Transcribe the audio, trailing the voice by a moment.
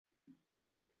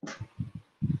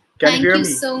Can you Thank hear you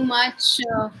me? so much.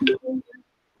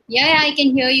 Yeah, I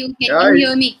can hear you. Can Yeah. you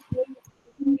hear me?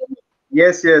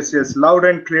 Yes, yes, yes. Loud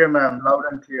and clear, ma'am. Loud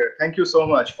and clear. Thank you so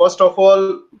much. First of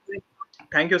all,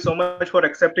 thank you so much for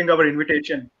accepting our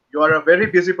invitation. You are a very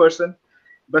busy person,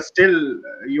 but still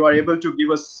you are able to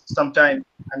give us some time.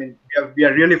 I mean, we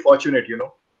are really fortunate.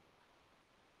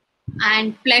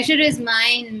 And pleasure is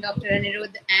mine, Dr.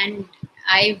 Anirudh. And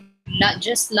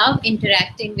just love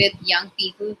interacting with young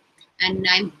people. And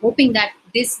I'm hoping that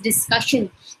this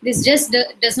discussion, this just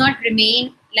does not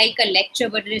remain like a lecture,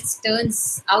 but it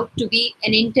turns out to be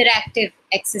an interactive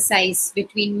exercise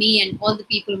between me and all the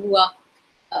people who are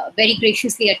very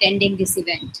graciously attending this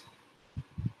event.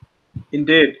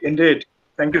 Indeed, indeed.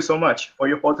 Thank you so much for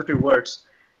your positive words.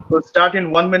 We'll start in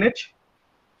 1 minute.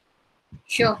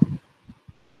 Sure.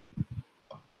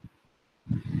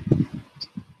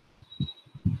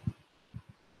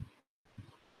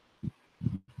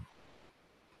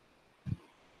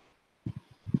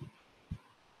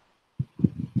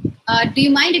 Do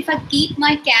you mind if I keep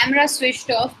my camera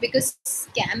switched off, because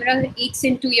camera eats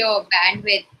into your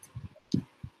bandwidth?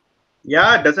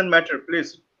 Yeah, it doesn't matter.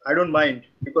 Please, I don't mind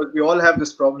because we all have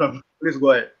this problem. Please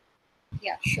go ahead.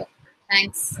 Yeah, sure.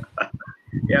 Thanks.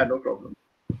 Yeah, no problem.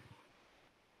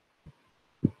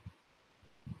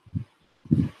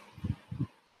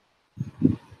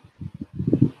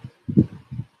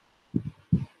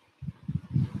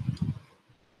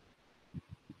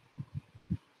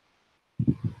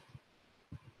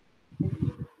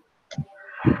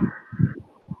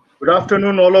 Good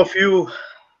afternoon, all of you.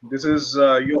 This is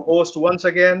your host once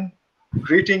again,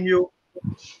 greeting you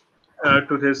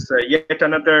to this yet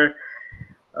another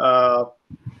uh,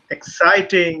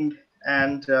 exciting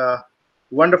and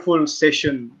wonderful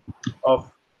session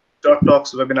of Dot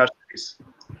Talks webinar series.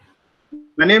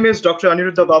 My name is Dr.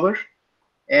 Aniruddha Babar,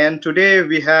 and today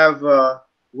we have a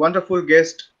wonderful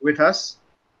guest with us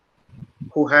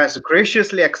who has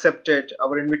graciously accepted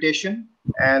our invitation,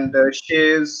 and she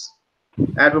is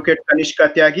Advocate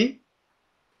Kanishka Tyagi.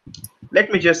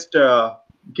 Let me just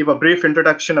give a brief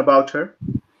introduction about her.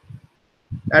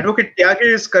 Advocate Tyagi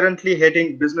is currently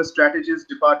heading Business Strategies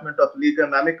Department of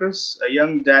Legum Amicuss, a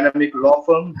young dynamic law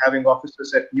firm having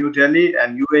offices at New Delhi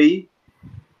and UAE.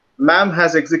 Ma'am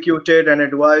has executed and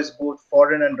advised both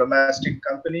foreign and domestic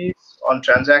companies on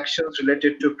transactions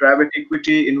related to private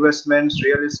equity, investments,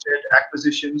 real estate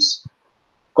acquisitions,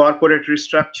 corporate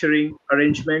restructuring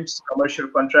arrangements, commercial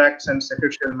contracts, and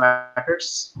secretarial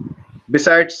matters.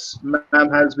 Besides, Ma'am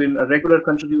has been a regular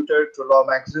contributor to law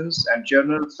magazines and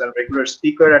journals and regular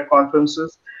speaker at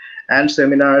conferences and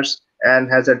seminars, and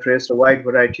has addressed a wide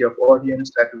variety of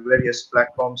audience at various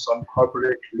platforms on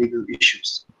corporate legal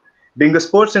issues. Being a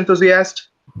sports enthusiast,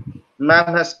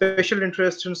 Ma'am has special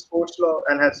interest in sports law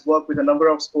and has worked with a number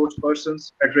of sports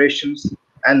persons, federations,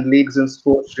 and leagues in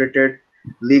sports related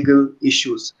legal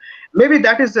issues. Maybe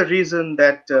that is the reason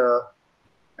that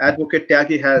Advocate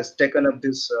Tyagi has taken up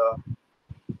this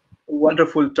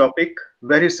wonderful topic,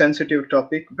 very sensitive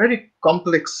topic, very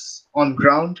complex on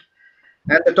ground.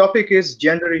 And the topic is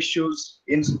gender issues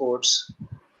in sports.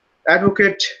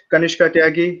 Advocate Kanishka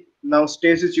Tyagi, now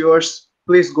stage is yours.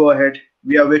 Please go ahead.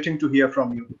 We are waiting to hear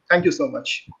from you. Thank you so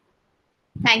much.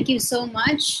 Thank you so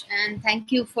much, and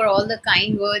thank you for all the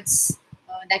kind words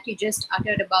that you just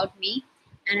uttered about me.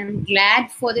 And I'm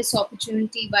glad for this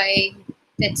opportunity by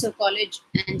Tetso College,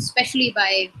 and especially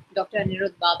by Dr.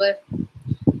 Anirudh Babar.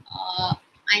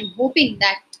 I'm hoping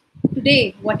that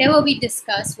today, whatever we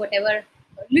discuss, whatever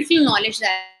little knowledge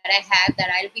that I have, that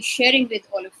I'll be sharing with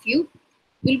all of you,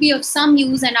 will be of some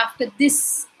use. And after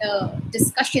this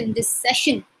discussion, this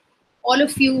session, all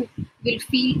of you will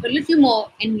feel a little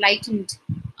more enlightened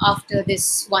after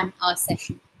this 1 hour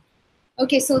session.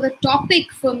 Okay, so the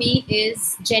topic for me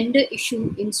is gender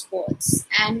issue in sports.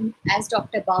 And as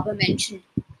Dr. Baba mentioned,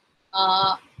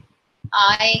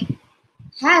 I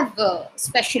have a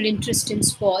special interest in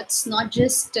sports, not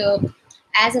just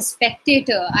as a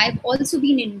spectator. I've also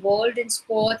been involved in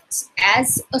sports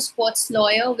as a sports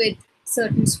lawyer with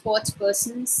certain sports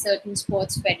persons, certain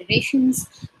sports federations,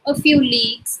 a few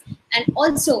leagues, and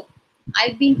also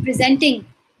I've been presenting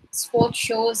sports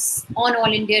shows on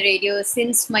All India Radio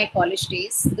since my college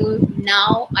days, though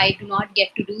now I do not get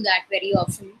to do that very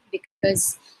often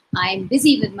because I'm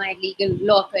busy with my legal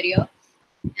law career.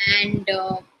 And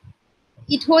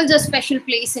it holds a special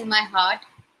place in my heart.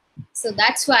 So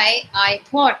that's why I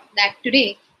thought that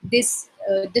today this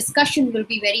discussion will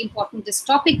be very important. This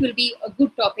topic will be a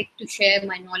good topic to share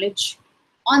my knowledge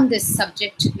on this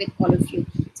subject with all of you.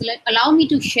 So allow me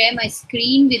to share my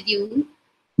screen with you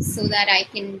so that I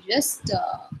can just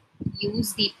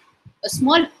use the a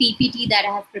small PPT that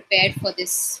I have prepared for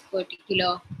this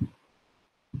particular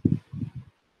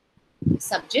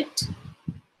subject.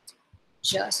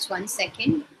 Just 1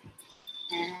 second,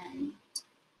 and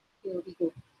here we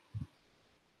go.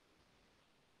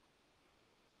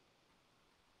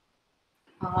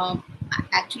 Uh,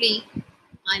 Actually,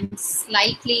 I'm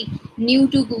slightly new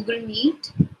to Google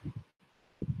Meet.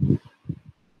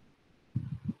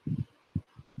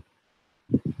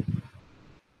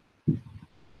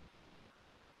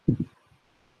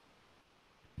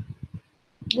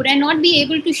 Would I not be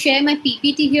able to share my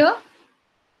PPT here?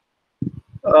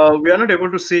 We are not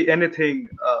able to see anything.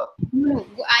 No,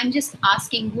 I'm just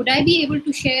asking, would I be able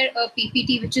to share a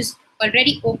PPT which is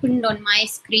already opened on my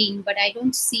screen, but I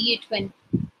don't see it when...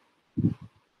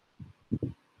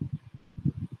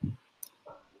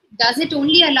 Does it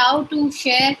only allow to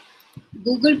share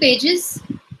Google pages?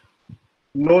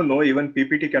 No, no, even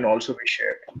PPT can also be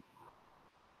shared.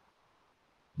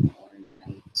 All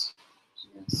right.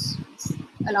 Just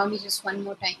allow me just one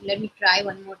more time. Let me try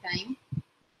one more time.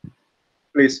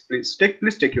 Please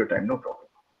take your time. No problem.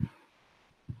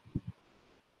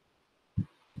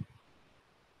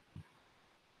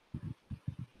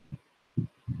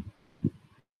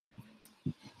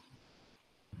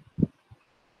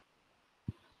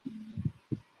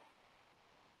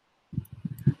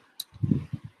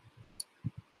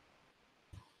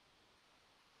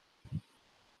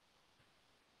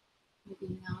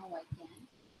 Maybe now I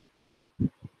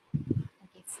can.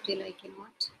 Okay, still I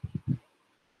cannot.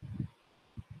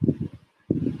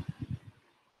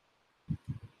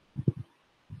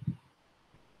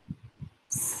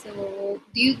 So,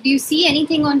 do you see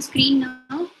anything on screen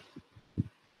now?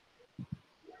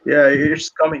 Yeah, it's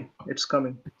coming. It's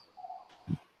coming.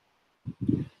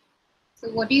 So,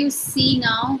 what do you see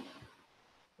now?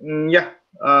 Yeah.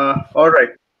 All right.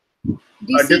 Do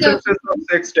you see the... Differences of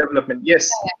sex development. Yes,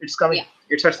 Yeah, it's coming. yeah.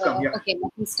 It has come. Yeah. Okay,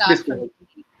 let me start Please go from ahead. the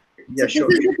beginning. Yeah, So, this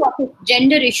sure. is the topic: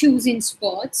 gender issues in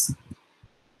sports.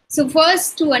 So,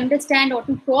 first, to understand or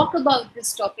to talk about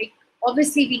this topic,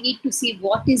 obviously, we need to see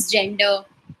what is gender,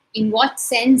 in what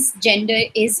sense gender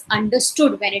is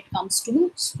understood when it comes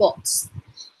to sports.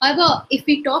 However, if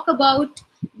we talk about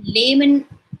layman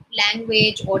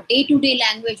language or day-to-day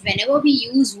language, whenever we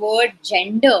use word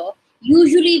gender,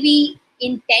 usually we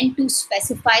intend to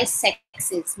specify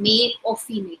sexes, male or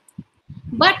female.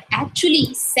 But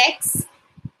actually, sex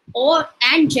or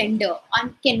and gender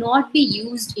cannot be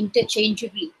used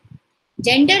interchangeably.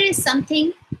 Gender is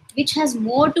something which has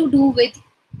more to do with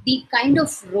the kind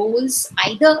of roles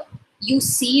either you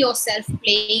see yourself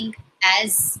playing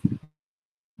as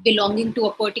belonging to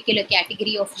a particular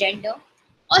category of gender,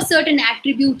 or certain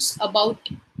attributes about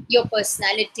your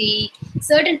personality,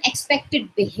 certain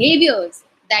expected behaviors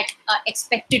that are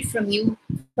expected from you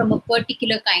from a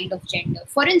particular kind of gender.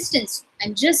 For instance,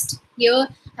 I'm just here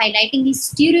highlighting the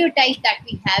stereotype that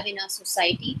we have in our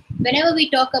society. Whenever we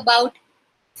talk about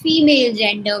female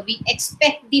gender, we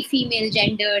expect the female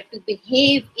gender to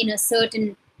behave in a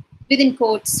certain, within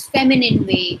quotes, feminine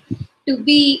way, to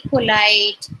be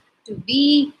polite, to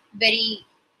be very,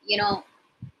 you know,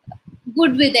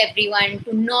 good with everyone,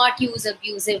 to not use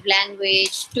abusive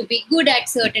language, to be good at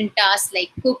certain tasks like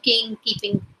cooking,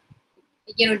 keeping,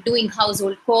 doing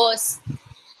household chores.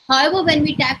 However, when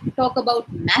we talk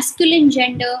about masculine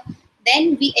gender,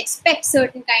 then we expect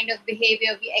certain kind of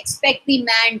behavior. We expect the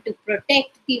man to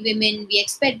protect the women. We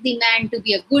expect the man to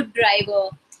be a good driver.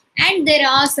 And there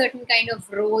are certain kind of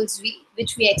roles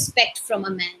which we expect from a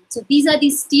man. So these are the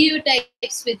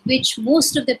stereotypes with which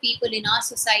most of the people in our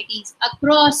societies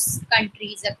across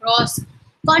countries, across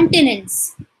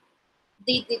continents,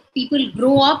 the people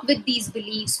grow up with these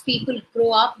beliefs. People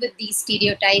grow up with these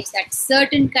stereotypes that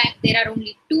certain kind, there are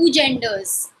only two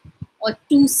genders or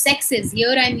two sexes.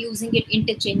 Here I'm using it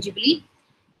interchangeably.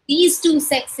 These two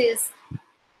sexes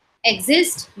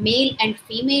exist, male and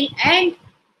female, and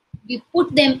we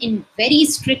put them in very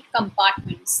strict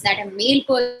compartments, that a male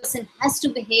person has to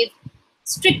behave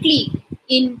strictly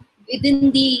in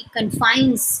within the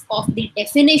confines of the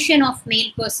definition of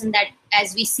male person that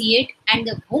as we see it, and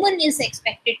the woman is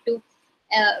expected to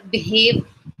behave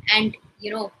and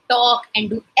talk and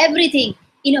do everything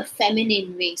in a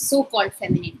feminine way, so-called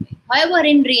feminine way. However,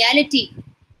 in reality,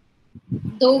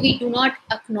 though we do not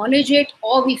acknowledge it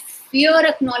or we fear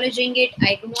acknowledging it,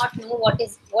 I do not know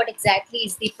what exactly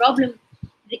is the problem.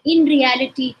 In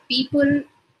reality, people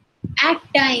at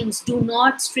times do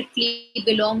not strictly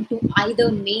belong to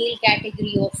either male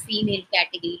category or female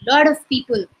category. A lot of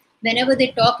people, whenever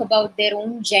they talk about their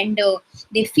own gender,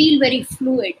 they feel very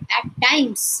fluid. At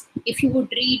times, if you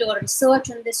would read or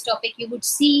research on this topic, you would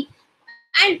see,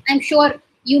 and I'm sure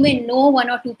You may know one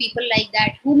or two people like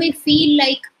that who may feel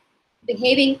like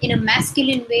behaving in a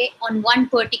masculine way on one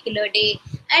particular day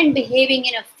and behaving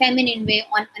in a feminine way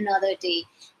on another day.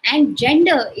 And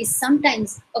gender is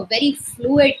sometimes a very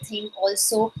fluid thing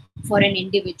also for an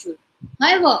individual.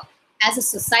 However, as a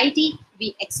society,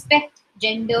 we expect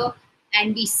gender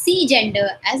and we see gender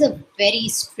as a very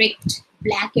strict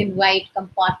black and white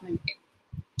compartment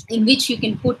in which you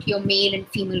can put your male and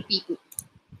female people.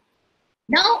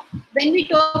 Now, when we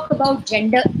talk about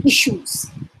gender issues,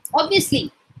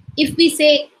 obviously, if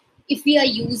we are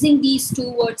using these two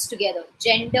words together,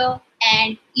 gender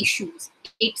and issues,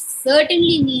 it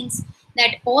certainly means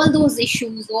that all those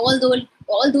issues, all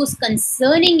those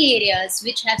concerning areas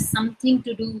which have something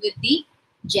to do with the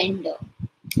gender.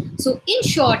 So, in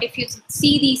short, if you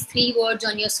see these three words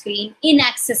on your screen,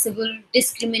 inaccessible,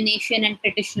 discrimination, and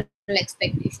traditional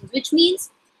expectations, which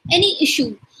means any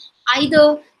issue,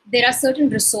 either there are certain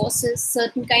resources,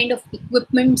 certain kind of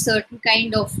equipment, certain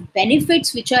kind of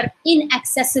benefits which are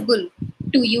inaccessible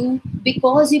to you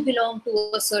because you belong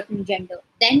to a certain gender,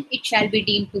 then it shall be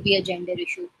deemed to be a gender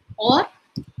issue. Or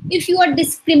if you are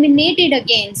discriminated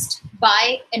against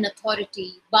by an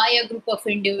authority, by a group of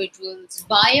individuals,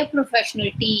 by a professional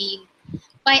team,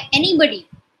 by anybody,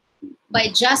 by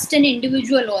just an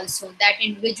individual also, that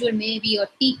individual may be your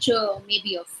teacher, maybe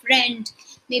your friend,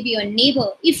 maybe your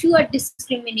neighbor, if you are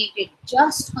discriminated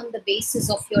just on the basis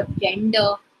of your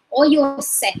gender or your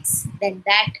sex, then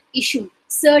that issue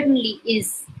certainly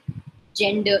is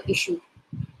gender issue.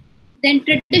 Then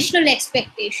traditional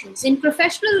expectations in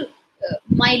professional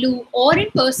milieu or in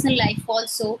personal life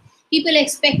also, people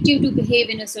expect you to behave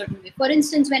in a certain way. For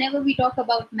instance, whenever we talk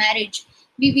about marriage,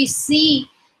 we see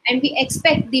and we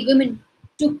expect the women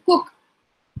to cook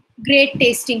great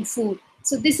tasting food.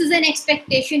 So this is an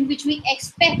expectation which we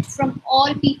expect from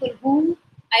all people who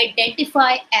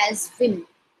identify as women.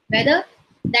 Whether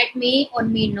that may or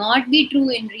may not be true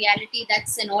in reality,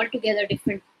 that's an altogether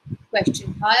different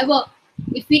question. However,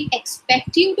 if we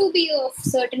expect you to be of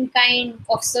certain kind,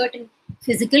 of certain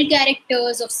physical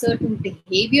characters, of certain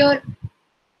behavior,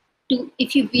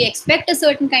 if we expect a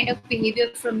certain kind of behavior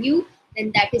from you,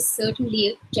 then that is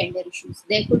certainly gender issues.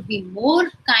 There could be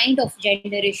more kind of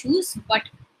gender issues, but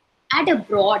at a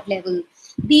broad level,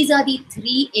 these are the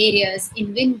three areas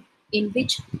in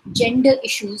which gender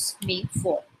issues may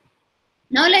fall.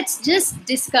 Now let's just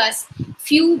discuss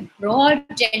few broad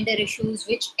gender issues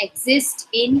which exist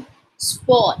in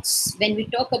sports when we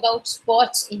talk about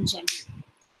sports in general.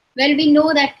 Well, we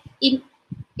know that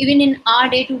even in our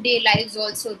day-to-day lives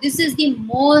also, this is the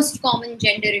most common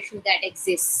gender issue that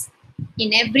exists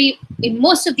in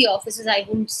most of the offices. I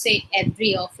wouldn't say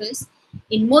every office,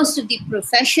 in most of the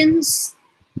professions,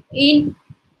 in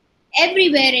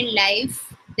everywhere in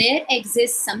life, there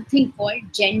exists something called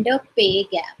gender pay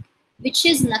gap, which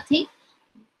is nothing,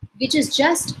 which is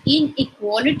just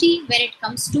inequality when it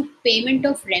comes to payment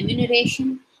of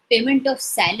remuneration, payment of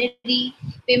salary,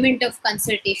 payment of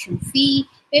consultation fee,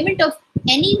 payment of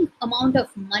any amount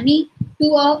of money to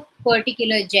a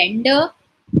particular gender.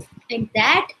 And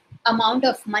that amount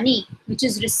of money which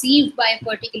is received by a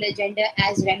particular gender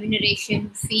as remuneration,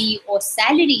 fee, or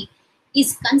salary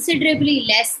is considerably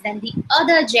less than the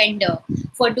other gender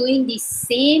for doing the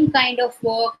same kind of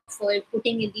work, for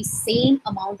putting in the same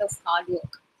amount of hard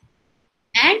work.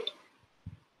 And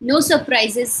no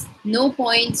surprises, no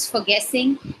points for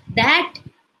guessing that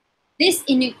this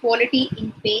inequality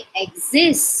in pay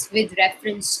exists with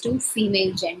reference to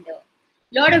female gender.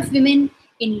 A lot of women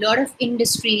in a lot of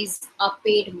industries are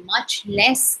paid much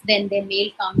less than their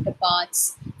male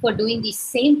counterparts for doing the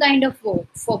same kind of work,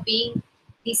 for being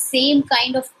the same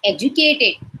kind of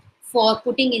educated, for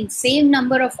putting in same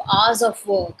number of hours of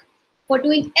work, for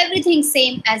doing everything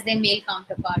same as their male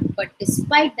counterpart. But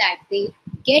despite that, they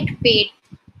get paid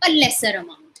a lesser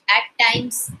amount. At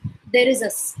times, there is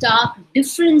a stark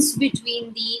difference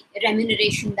between the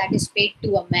remuneration that is paid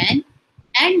to a man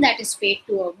and that is paid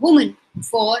to a woman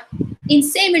for in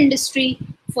same industry,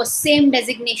 for same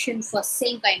designation, for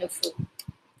same kind of role.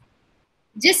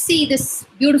 Just see this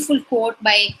beautiful quote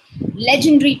by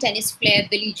legendary tennis player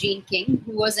Billie Jean King,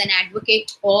 who was an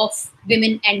advocate of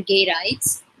women and gay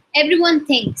rights. Everyone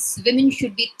thinks women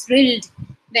should be thrilled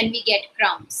when we get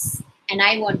crumbs, and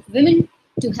I want women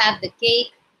to have the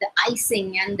cake, the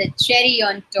icing, and the cherry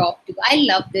on top too. I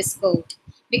love this quote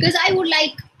because I would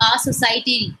like our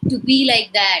society to be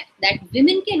like that, that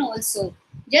women can also,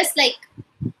 just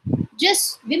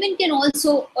women can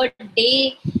also a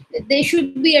day, there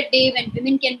should be a day when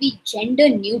women can be gender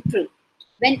neutral,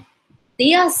 when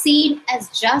they are seen as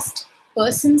just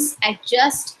persons, as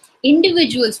just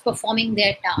individuals performing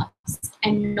their tasks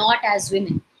and not as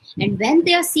women. And when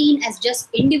they are seen as just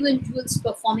individuals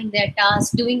performing their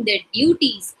tasks, doing their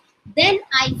duties, then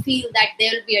I feel that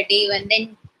there will be a day when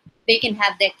then they can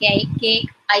have their cake,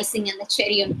 icing, and the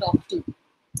cherry on top too.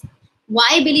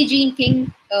 Why Billie Jean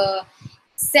King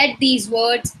said these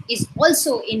words is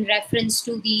also in reference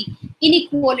to the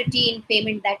inequality in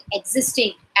payment that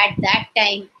existed at that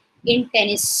time in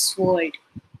tennis world.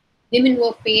 Women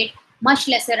were paid much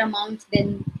lesser amounts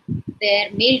than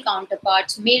their male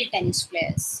counterparts, male tennis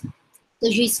players. So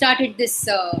she started this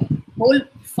whole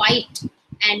fight,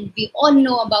 and we all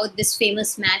know about this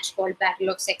famous match called Battle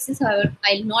of Sexes. However,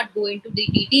 I'll not go into the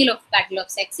detail of Battle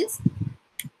of Sexes.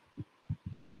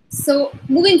 So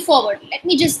moving forward, let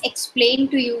me just explain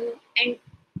to you and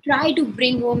try to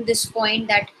bring home this point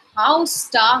that how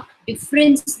stark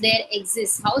difference there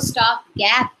exists, how stark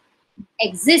gap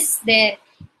exists there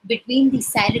between the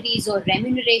salaries or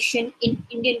remuneration in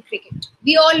Indian cricket.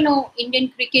 We all know Indian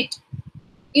cricket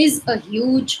is a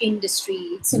huge industry.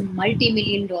 It's a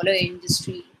multi-million dollar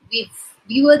industry.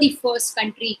 We were the first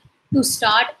country to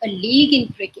start a league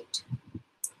in cricket.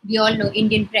 We all know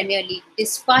Indian Premier League.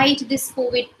 Despite this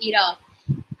COVID era,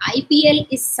 IPL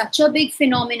is such a big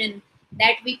phenomenon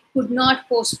that we could not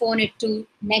postpone it to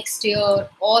next year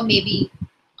or maybe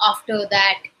after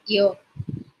that year.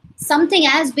 Something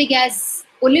as big as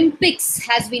Olympics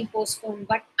has been postponed,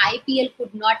 but IPL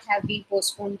could not have been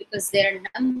postponed because there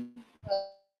are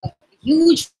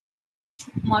huge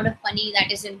amount of money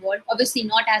that is involved. Obviously,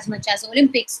 not as much as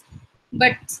Olympics,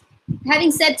 but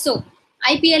having said so,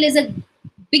 IPL is a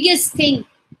biggest thing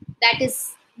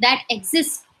that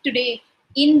exists today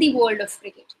in the world of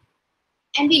cricket,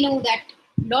 and we know that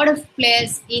a lot of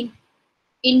players in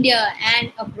India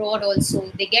and abroad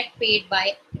also, they get paid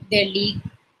by their league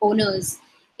owners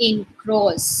in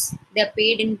crores. They're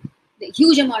paid in the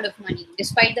huge amount of money,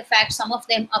 despite the fact some of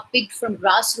them are picked from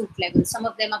grassroots level, some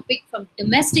of them are picked from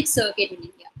domestic circuit in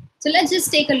India. So let's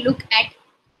just take a look at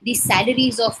the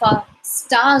salaries of our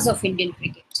stars of Indian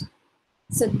cricket.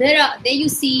 So there you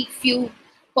see few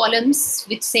columns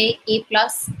which say A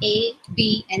plus, A,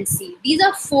 B, and C. These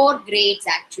are 4 grades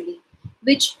actually,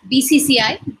 which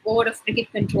BCCI, Board of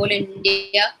Cricket Control in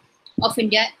India,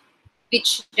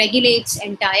 which regulates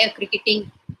entire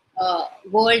cricketing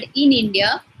world in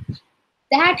India,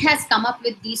 that has come up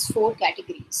with these 4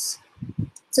 categories.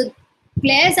 So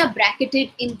players are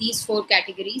bracketed in these 4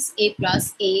 categories: A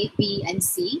plus, A, B, and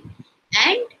C,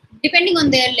 and depending on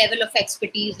their level of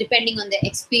expertise, depending on their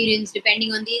experience,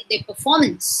 depending on their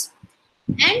performance.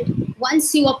 And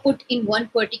once you are put in one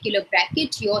particular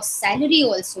bracket, your salary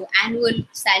also, annual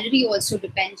salary also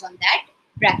depends on that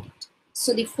bracket.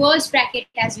 So the first bracket,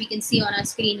 as we can see on our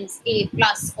screen, is A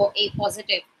plus or A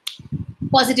positive.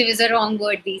 Positive is a wrong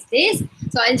word these days,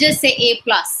 so I'll just say A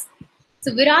plus.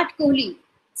 So Virat Kohli,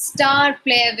 star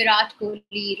player Virat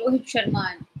Kohli, Rohit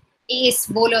Sharma, ace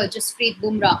bowler Jasprit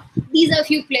Bumrah. These are a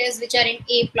few players which are in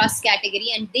A plus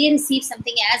category, and they receive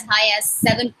something as high as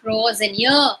 7 crores a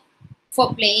year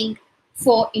for playing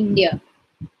for India.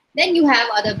 Then you have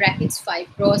other brackets: 5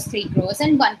 crores, 3 crores,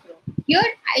 and 1 crore. Here,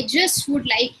 I just would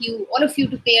like all of you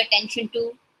to pay attention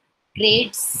to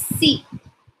grade C.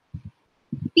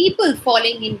 People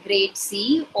falling in grade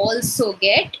C also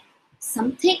get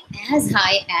something as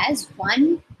high as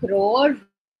 1 crore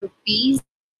rupees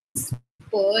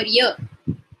per year.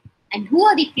 And who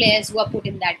are the players who are put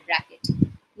in that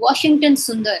bracket? Washington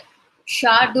Sundar,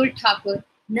 Shardul Thakur,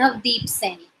 Navdeep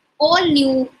Saini, all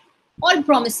new, all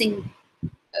promising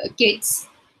kids.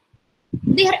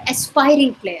 They are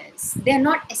aspiring players. They are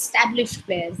not established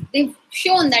players. They've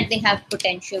shown that they have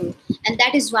potential, and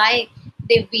that is why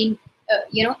they've been,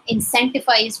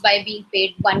 incentivized by being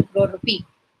paid 1 crore rupee,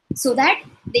 so that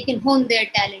they can hone their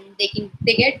talent.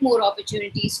 They get more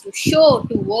opportunities to show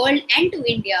to world and to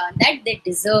India that they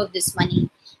deserve this money,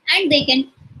 and they can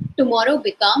tomorrow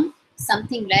become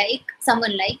someone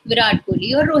like Virat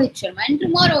Kohli or Rohit Sharma, and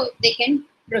tomorrow they can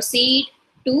proceed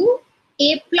to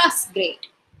A plus grade.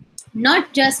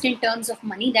 Not just in terms of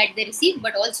money that they receive,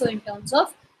 but also in terms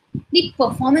of the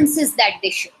performances that they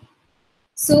show.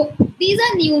 So these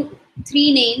are new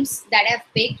 3 names that I've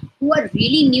picked who are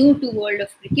really new to world of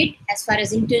cricket as far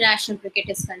as international cricket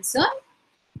is concerned.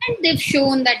 And they've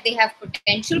shown that they have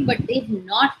potential, but they've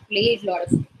not played a lot of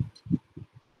cricket.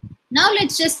 Now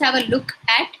let's just have a look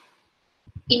at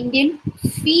Indian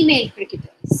female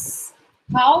cricketers.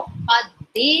 How are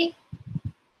they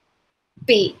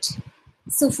paid?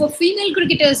 So for female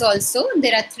cricketers also,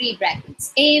 there are 3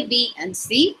 brackets, A, B, and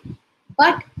C.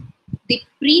 But the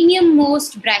premium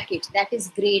most bracket, that is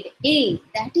grade A,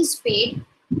 that is paid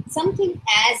something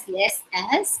as less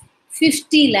as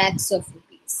 50 lakhs of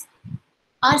rupees.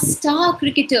 Our star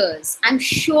cricketers, I'm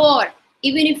sure,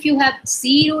 even if you have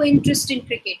zero interest in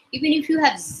cricket, even if you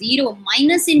have zero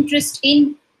minus interest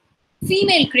in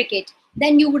female cricket,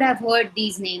 then you would have heard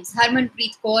these names: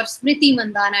 Harmanpreet Kaur, Smriti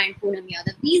Mandhana, and Poonam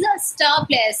Yadav. These are star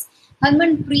players.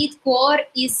 Harmanpreet Kaur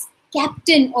is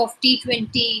captain of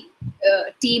T20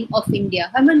 team of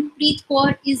India. Harmanpreet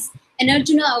Kaur is an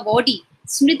Arjuna awardee.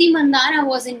 Smriti Mandhana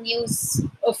was in news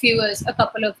a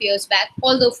couple of years back,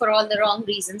 although for all the wrong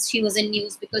reasons. She was in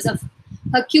news because of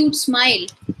her cute smile.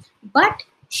 But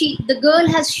the girl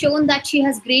has shown that she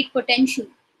has great potential.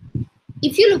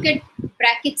 If you look at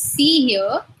bracket C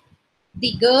here,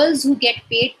 the girls who get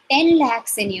paid 10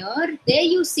 lakhs a year, there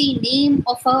you see name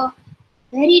of a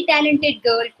very talented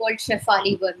girl called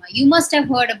Shefali Verma. You must have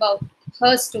heard about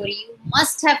her story. You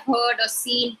must have heard or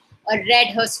seen or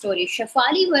read her story.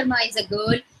 Shefali Verma is a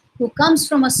girl who comes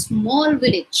from a small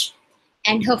village,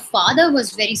 and her father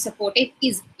was very supportive.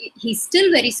 He's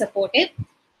still very supportive.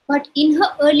 But in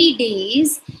her early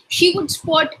days, she would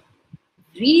sport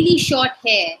really short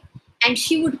hair and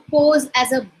she would pose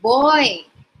as a boy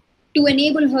to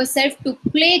enable herself to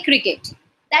play cricket.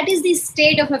 That is the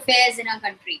state of affairs in our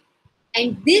country.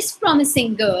 And this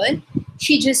promising girl,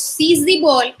 she just sees the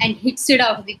ball and hits it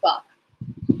out of the park.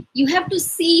 You have to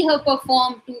see her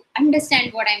perform to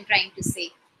understand what I'm trying to say.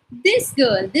 This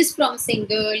girl, this promising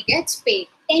girl, gets paid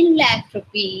 10 lakh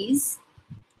rupees,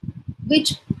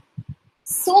 which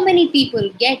so many people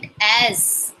get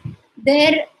as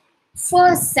their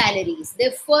first salaries.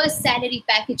 Their first salary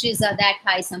packages are that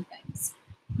high sometimes.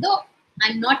 Though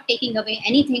I'm not taking away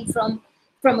anything from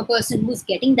a person who's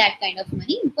getting that kind of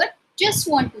money, but just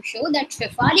want to show that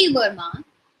Shefali Verma,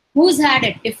 who's had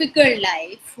a difficult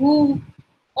life, who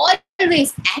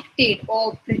always acted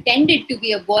or pretended to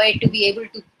be a boy to be able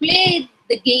to play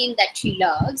the game that she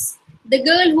loves, the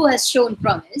girl who has shown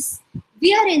promise,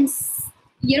 we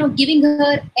are giving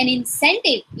her an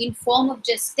incentive in form of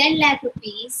just 10 lakh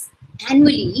rupees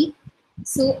annually.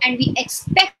 So, and we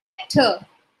expect her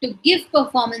to give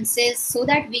performances so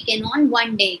that we can on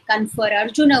one day confer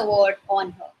Arjuna Award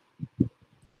on her.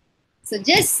 So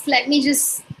let me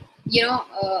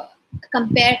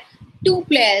compare two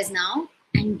players now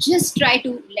and just try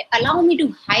to allow me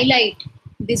to highlight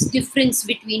this difference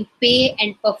between pay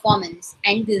and performance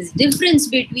and this difference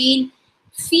between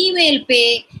female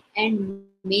pay and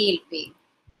male pay.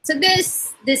 So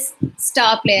this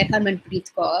star player,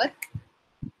 Harmanpreet Kaur,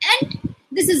 and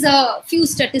this is a few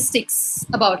statistics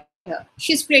about her.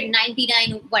 She's played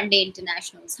 99 one-day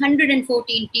internationals,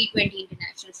 114 T20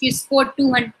 internationals. She's scored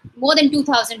more than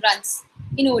 2,000 runs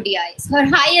in ODIs. Her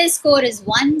highest score is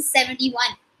 171.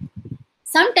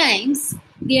 Sometimes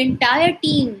the entire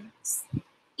team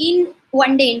in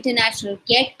one-day international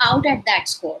get out at that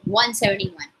score,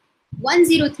 171.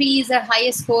 103 is her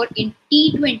highest score in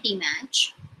T20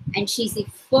 match, and she's the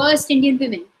first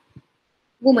Indian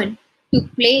woman to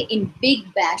play in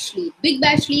Big Bash League. Big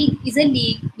Bash League is a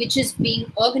league which is being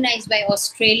organized by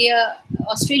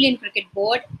Australian Cricket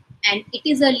Board, and it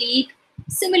is a league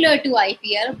similar to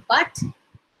IPL, but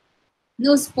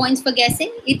no points for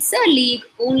guessing. It's a league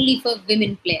only for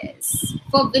women players,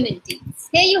 for women teams.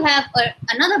 Here you have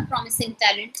another promising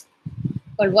talent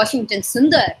called Washington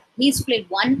Sundar. He's played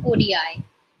one ODI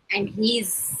and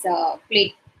he's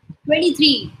played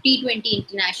 23 T20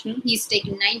 international. He's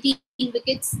taken 19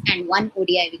 wickets and one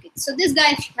ODI wicket. So this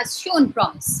guy has shown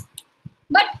promise,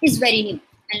 but is very new.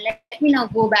 And let me now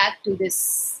go back to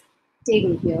this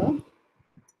table here.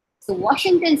 So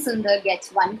Washington Sundar gets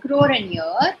 1 crore a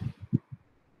year,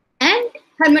 and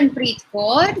Harmanpreet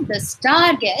Kaur, the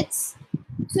star, gets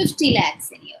 50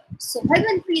 lakhs a year. So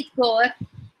Harmanpreet Kaur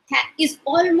is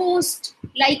almost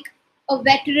like a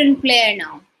veteran player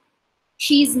now.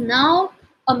 She's now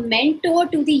a mentor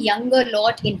to the younger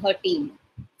lot in her team.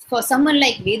 For someone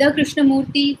like Veda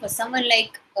Krishnamurthy, for someone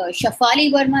like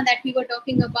Shefali Verma that we were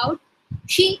talking about,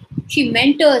 she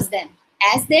mentors them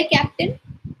as their captain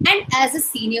and as a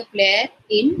senior player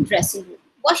in dressing room.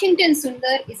 Washington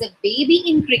Sundar is a baby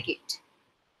in cricket.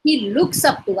 He looks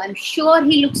up to, I'm sure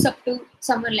he looks up to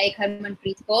someone like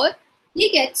Harmanpreet Kaur. He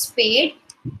gets paid.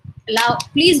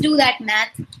 Please do that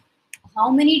math. How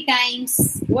many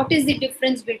times, what is the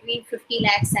difference between 50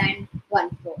 lakhs and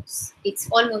 1 crore? It's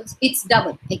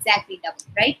double, exactly double,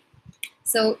 right?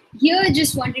 So here I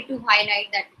just wanted to highlight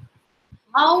that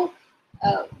how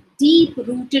deep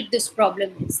rooted this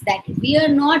problem is, that we are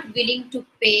not willing to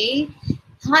pay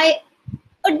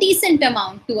a decent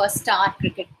amount to our star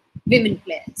cricket women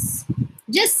players.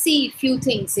 Just see a few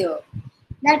things here.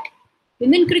 That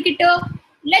women cricketer,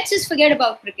 let's just forget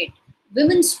about cricket.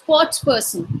 women sports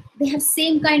person, they have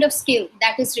same kind of skill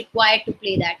that is required to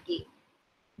play that game.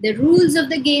 The rules of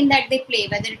the game that they play,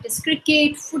 whether it is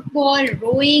cricket, football,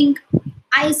 rowing,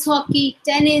 ice hockey,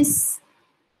 tennis,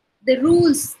 the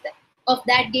rules of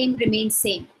that game remain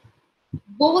same.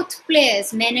 Both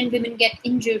players, men and women, get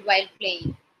injured while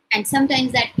playing, and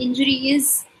sometimes that injury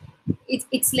is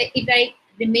it's like it like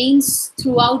remains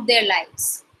throughout their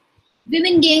lives.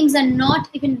 Women games are not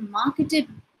even marketed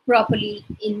properly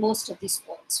in most of the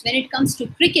sports. When it comes to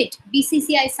cricket,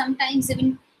 BCCI sometimes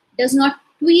even does not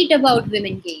tweet about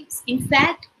women games. In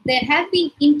fact, there have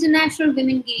been international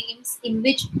women games in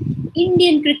which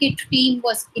Indian cricket team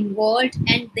was involved,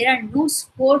 and there are no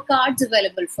scorecards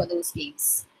available for those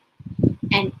games.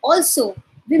 And also,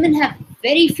 women have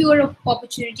very fewer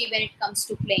opportunity when it comes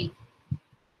to playing.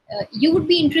 You would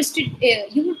be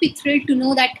thrilled to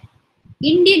know that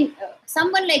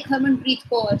someone like Harmanpreet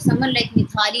Kaur, someone like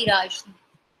Mithali Raj,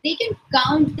 they can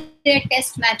count their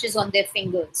test matches on their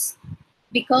fingers.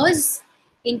 Because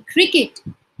in cricket,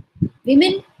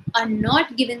 women are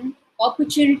not given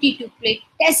opportunity to play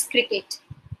test cricket,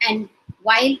 and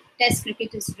while test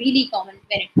cricket is really common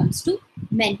when it comes to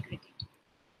men cricket.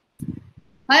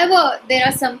 However, there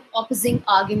are some opposing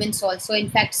arguments also. In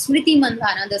fact, Smriti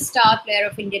Mandhana, the star player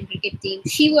of Indian cricket team,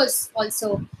 she was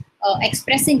also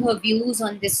expressing her views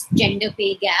on this gender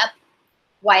pay gap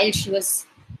while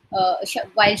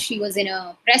while she was in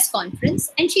a press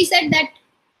conference, and she said that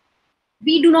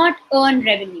we do not earn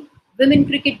revenue. Women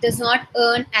cricket does not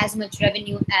earn as much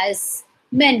revenue as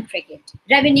men cricket.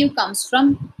 Revenue comes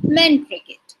from men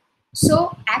cricket.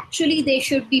 So actually, they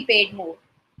should be paid more.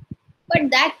 But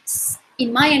that's,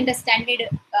 in my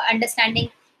understanding,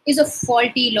 is a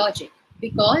faulty logic,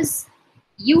 because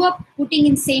you are putting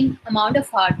in same amount of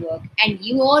hard work, and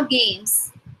your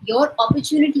games, your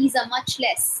opportunities are much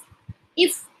less.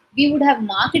 If we would have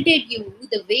marketed you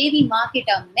the way we market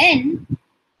our men,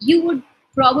 you would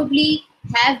probably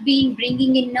have been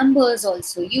bringing in numbers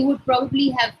also. You would probably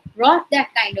have brought that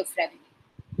kind of revenue.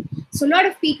 So a lot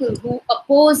of people who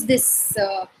oppose this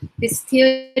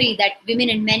theory that women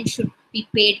and men should be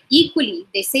paid equally,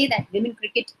 they say that women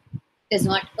cricket does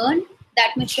not earn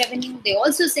that much revenue. They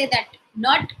also say that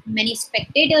not many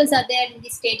spectators are there in the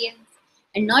stadiums,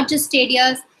 and not just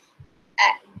stadiums.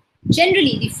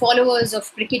 Generally, the followers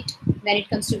of cricket when it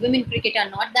comes to women cricket are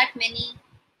not that many.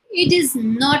 It is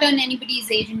not on anybody's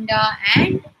agenda,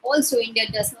 and also India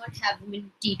does not have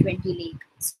women T20 league.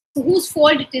 So whose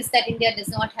fault it is that India does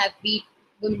not have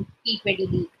women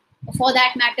T20 league? For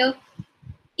that matter,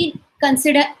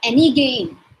 consider any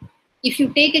game. If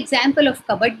you take example of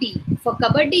kabaddi, for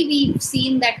kabaddi we've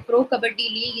seen that Pro Kabaddi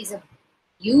League is a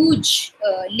huge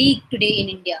league today in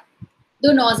India,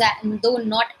 though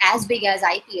not as big as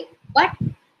IPL, but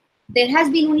there has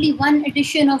been only one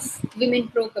edition of Women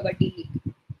Pro Kabaddi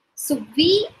League. So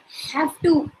we have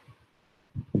to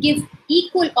give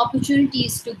equal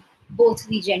opportunities to both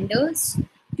the genders,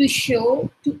 to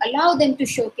allow them to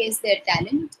showcase their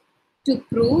talent, to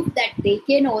prove that they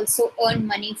can also earn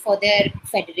money for their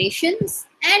federations,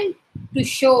 and to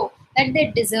show that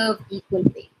they deserve equal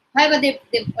pay. However,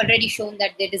 they've already shown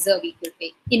that they deserve equal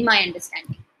pay, in my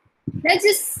understanding. Let's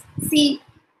just see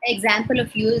an example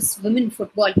of US women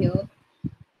football here.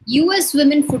 US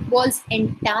women football's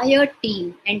entire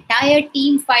team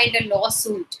filed a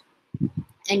lawsuit,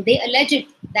 and they alleged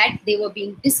that they were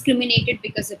being discriminated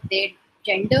because of their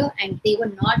gender, and they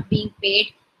were not being paid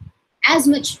as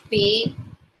much pay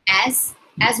as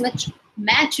much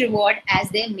match reward as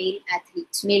their male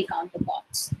athletes, male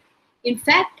counterparts. In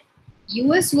fact,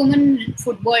 US women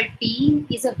football team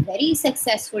is a very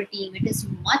successful team. It is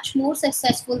much more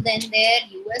successful than their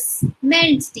US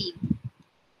men's team,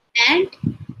 and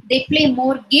they play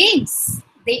more games.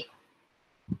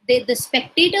 The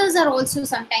spectators are also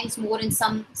sometimes more in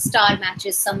some star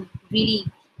matches, some really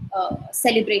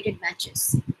celebrated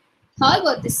matches.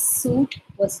 However, this suit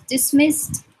was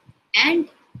dismissed, and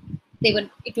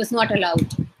it was not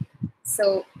allowed.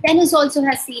 So tennis also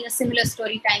has seen a similar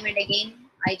story time and again.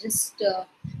 I just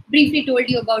briefly told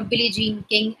you about Billie Jean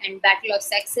King and Battle of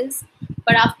Sexes,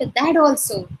 but after that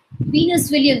also,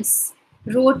 Venus Williams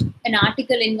wrote an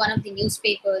article in one of the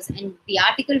newspapers, and the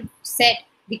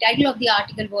title of the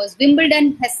article was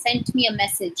 "Wimbledon has sent me a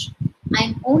message.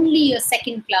 I'm only a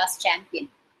second-class champion."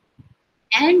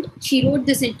 And she wrote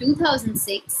this in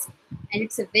 2006, and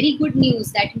it's a very good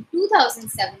news that in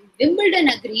 2007, Wimbledon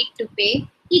agreed to pay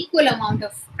equal amount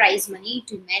of prize money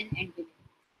to men and women.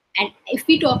 And if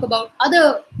we talk about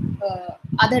other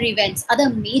events, other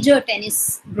major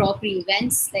tennis Grand Prix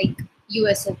events like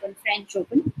US Open, French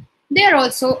Open, they are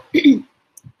also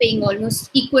paying almost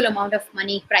equal amount of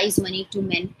money, prize money to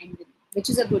men and women, which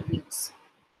is a good news.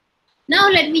 Now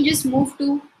let me just move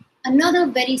to another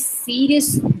very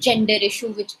serious gender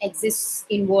issue which exists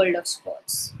in world of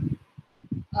sports.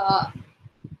 Uh,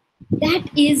 that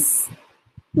is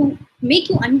to make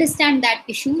you understand that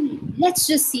issue. Let's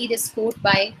just see this quote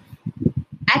by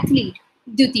athlete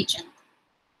Duti Chand.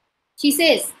 She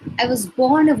says, "I was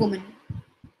born a woman,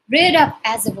 reared up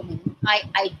as a woman, I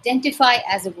identify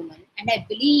as a woman, and I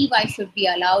believe I should be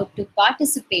allowed to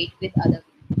participate with other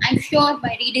women." I'm sure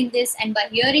by reading this and by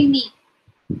hearing me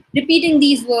repeating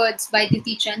these words by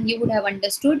Diti Chand, you would have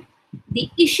understood. The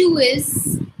issue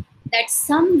is that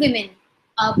some women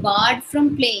are barred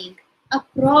from playing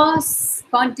across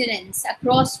continents,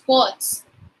 across sports,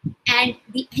 and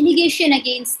the allegation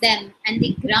against them and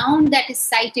the ground that is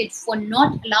cited for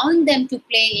not allowing them to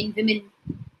play in women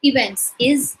events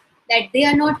is that they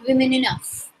are not women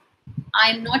enough.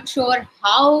 I'm not sure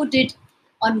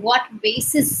on what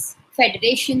basis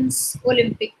federations,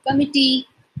 Olympic Committee,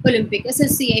 Olympic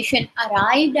Association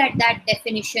arrived at that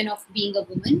definition of being a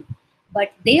woman,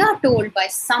 but they are told by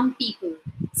some people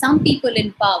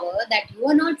in power, that you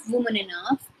are not woman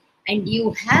enough and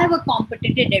you have a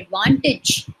competitive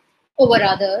advantage over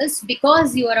others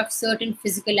because you are of certain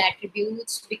physical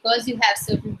attributes, because you have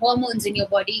certain hormones in your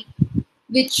body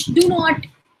which do not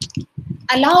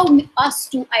allow us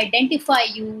to identify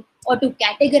you or to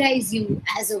categorize you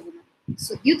as a woman.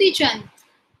 So Duti Chand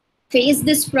faced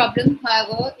this problem.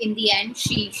 However, in the end,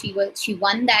 she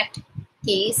won that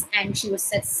case and she was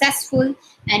successful,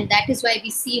 and that is why we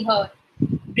see her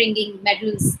bringing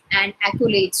medals and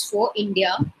accolades for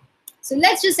India. So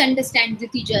let's just understand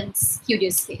Duti Chand's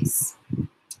curious case.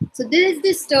 So there is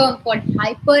this term called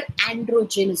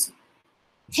hyperandrogenism.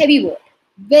 Heavy word,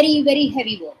 very very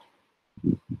heavy word.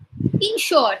 In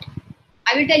short,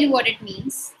 I will tell you what it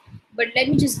means, but let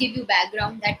me just give you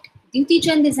background that Duti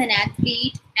Chand is an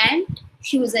athlete and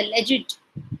she was allegedly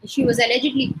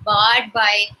barred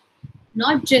by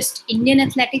not just Indian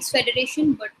Athletics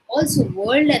Federation but also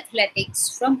World Athletics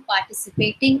from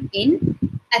participating in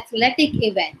athletic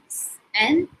events,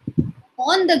 and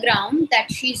on the ground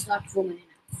that she is not woman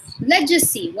enough. Let's just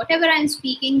see. Whatever I'm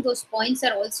speaking, those points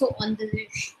are also on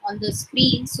the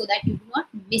screen so that you do not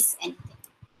miss anything.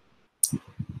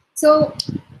 So,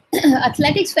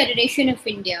 Athletics Federation of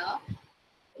India,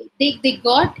 they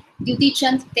got Duti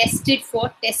Chand tested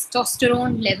for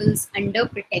testosterone levels under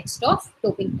pretext of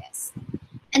doping tests.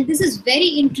 And this is very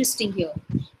interesting here.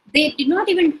 They did not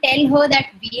even tell her that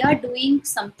we are doing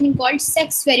something called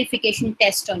sex verification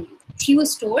test on you. She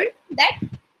was told that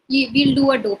we'll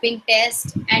do a doping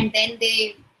test, and then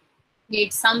they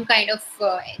gave some kind of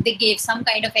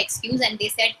excuse, and they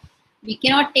said we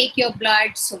cannot take your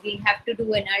blood, so we'll have to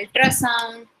do an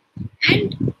ultrasound,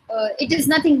 and it is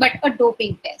nothing but a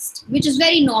doping test, which is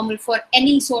very normal for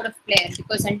any sort of player,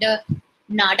 because under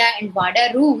NADA and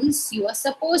WADA rules, you are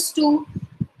supposed to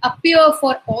appear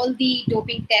for all the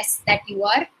doping tests that you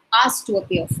are asked to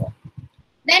appear for.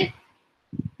 Then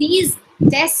these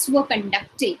tests were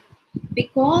conducted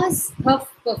because her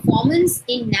performance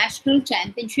in national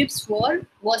championships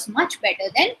was much better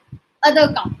than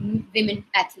other women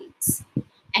athletes.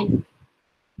 And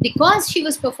because she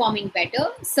was performing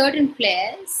better, certain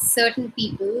players, certain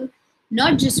people,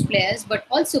 not just players, but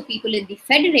also people in the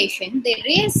federation, they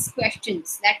raise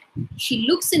questions that she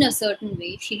looks in a certain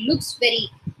way, she looks very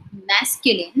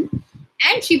masculine,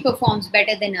 and she performs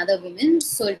better than other women,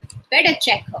 so better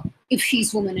check her if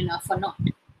she's woman enough or not.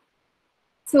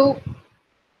 So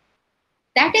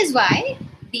that is why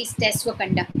these tests were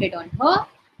conducted on her.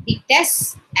 The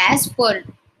tests, as per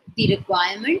the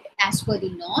requirement, as per the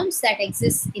norms that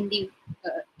exist in the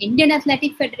Indian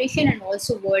Athletic Federation and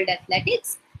also World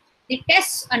Athletics, the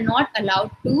tests are not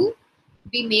allowed to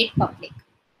be made public.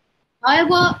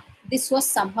 However, this was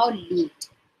somehow leaked,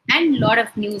 and a lot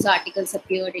of news articles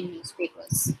appeared in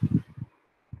newspapers.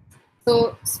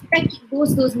 So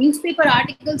those newspaper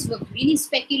articles were really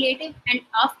speculative, and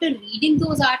after reading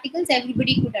those articles,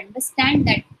 everybody could understand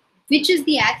that which is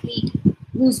the athlete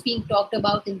who's being talked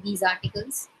about in these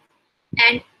articles.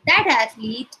 And that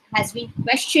athlete has been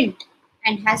questioned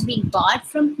and has been barred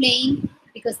from playing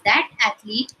because that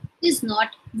athlete is not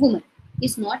woman,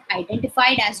 is not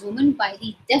identified as woman by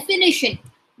the definition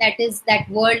that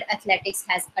World Athletics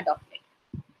has adopted.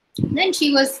 Then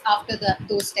she was, after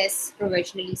those tests,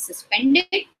 provisionally suspended,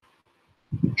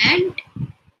 and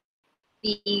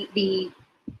the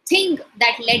thing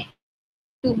that led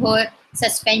to her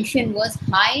suspension was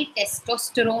high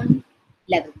testosterone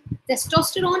level.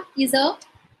 Testosterone is a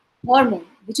hormone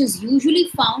which is usually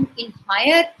found in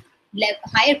higher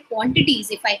higher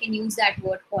quantities, if I can use that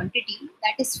word quantity,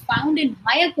 that is found in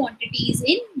higher quantities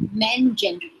in men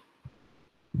generally.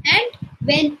 And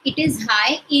when it is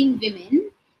high in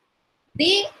women,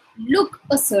 they look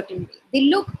a certain way. They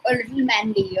look a little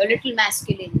manly, a little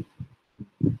masculine,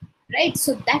 right?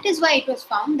 So that is why it was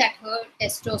found that her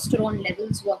testosterone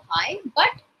levels were high, but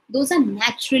those are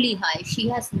naturally high. She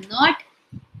has not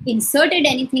inserted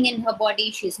anything in her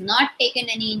body. She's not taken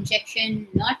any injection,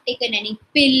 not taken any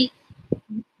pill,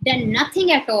 done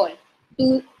nothing at all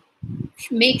to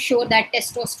make sure that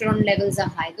testosterone levels are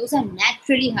high. Those are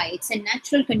naturally high. It's a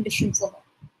natural condition for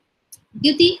her.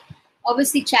 Duty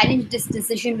obviously challenged this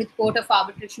decision with Court of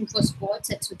Arbitration for Sports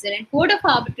at Switzerland. Court of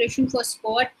Arbitration for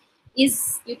Sport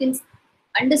is, you can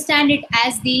understand it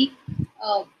as the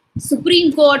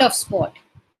Supreme Court of Sport.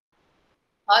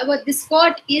 However, this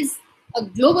court is a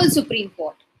global Supreme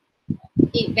Court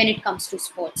when it comes to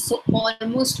sports. So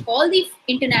almost all the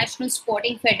international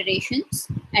sporting federations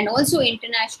and also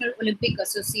International Olympic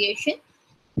Association,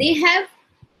 they have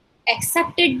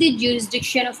accepted the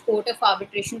jurisdiction of Court of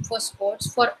Arbitration for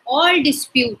Sports for all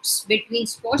disputes between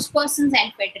sports persons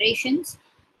and federations,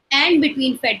 and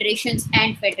between federations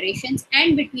and federations,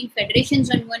 and between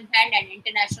federations on one hand and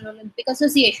International Olympic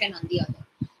Association on the other.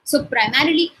 So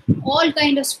primarily all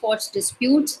kind of sports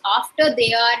disputes, after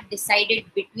they are decided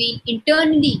between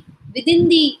internally within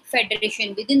the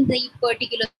federation, within the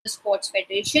particular sports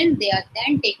federation, they are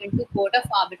then taken to Court of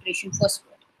Arbitration for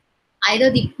Sport. Either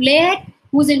the player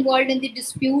who's involved in the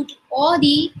dispute or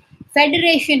the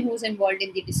federation who's involved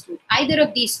in the dispute, either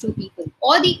of these two people,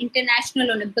 or the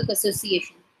International Olympic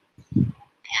Association.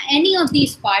 Any of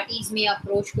these parties may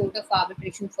approach Court of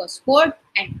Arbitration for Sport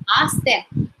and ask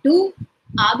them to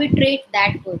arbitrate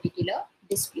that particular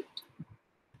dispute.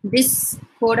 This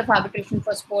Court of Arbitration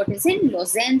for Sport is in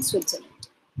Lausanne, Switzerland.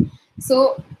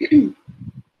 So we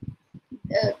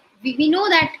know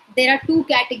that there are two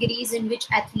categories in which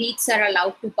athletes are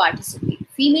allowed to participate,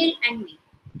 female and male.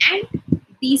 And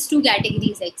these two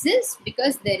categories exist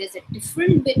because there is a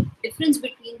difference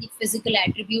between the physical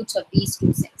attributes of these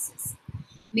two sexes.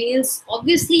 Males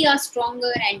obviously are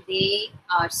stronger, and they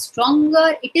are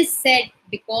stronger, it is said,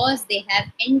 because they have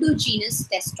endogenous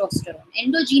testosterone.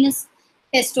 Endogenous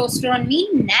testosterone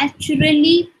means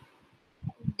naturally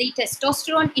the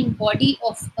testosterone in body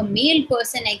of a male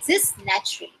person exists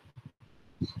naturally.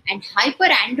 And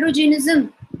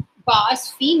hyperandrogenism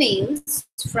bars females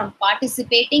from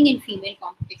participating in female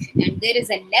competition. And there is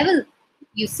a level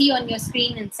you see on your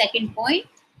screen in second point,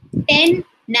 10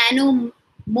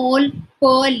 nanomole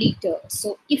per liter.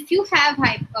 So if you have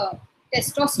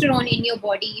testosterone in your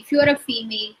body, if you are a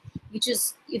female,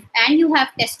 and you have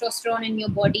testosterone in your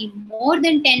body more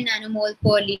than 10 nanomole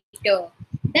per liter,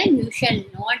 then you shall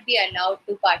not be allowed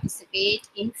to participate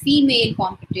in female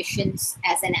competitions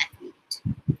as an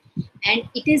athlete. And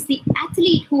it is the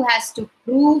athlete who has to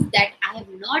prove that I have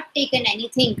not taken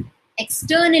anything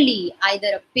externally, either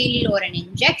a pill or an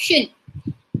injection,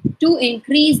 to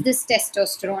increase this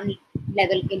testosterone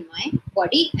level in my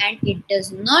body, and it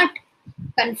does not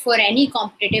confer any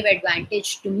competitive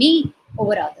advantage to me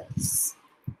over others.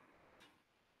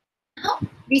 Now,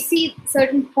 we see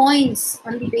certain points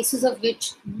on the basis of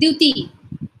which duty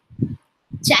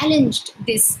challenged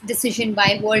this decision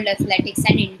by World Athletics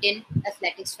and Indian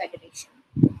Athletics Federation,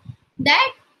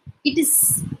 that it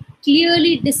is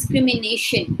clearly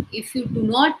discrimination if you do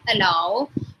not allow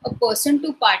a person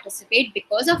to participate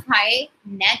because of high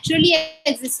naturally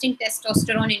existing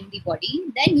testosterone in the body.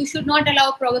 Then you should not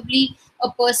allow probably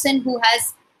a person who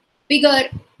has bigger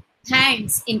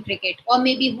hands in cricket, or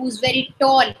maybe who's very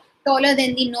taller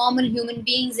than the normal human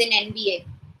beings in NBA,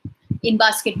 in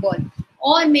basketball,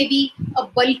 or maybe a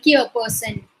bulkier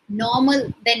person,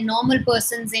 normal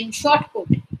persons in shot put,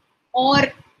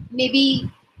 or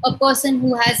maybe a person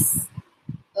who has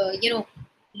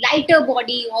lighter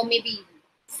body, or maybe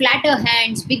flatter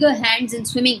hands, bigger hands in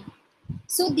swimming.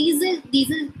 So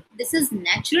this is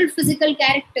natural physical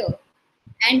character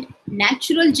and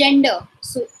natural gender.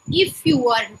 So if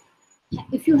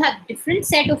you have different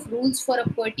set of rules for a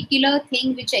particular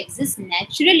thing which exists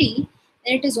naturally,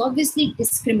 then it is obviously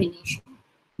discrimination.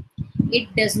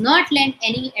 It does not lend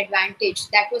any advantage.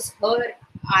 That was her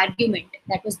argument.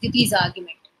 That was Diti's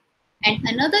argument. And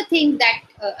another thing that,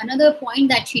 another point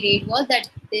that she raised was that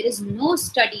there is no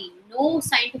study, no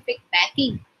scientific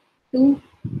backing to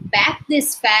back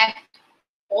this fact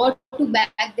or to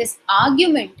back this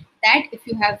argument that if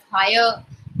you have higher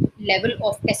level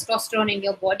of testosterone in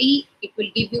your body, it will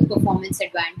give you performance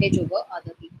advantage over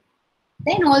other people.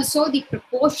 Then also the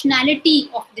proportionality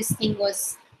of this thing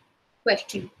was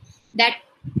questioned, that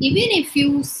even if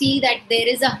you see that there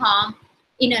is a harm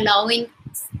in allowing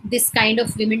this kind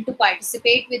of women to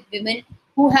participate with women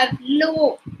who have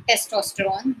low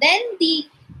testosterone, then the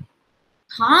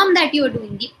harm that you are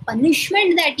doing, the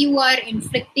punishment that you are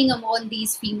inflicting upon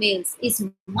these females is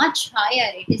much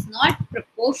higher. It is not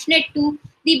proportionate to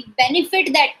the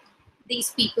benefit that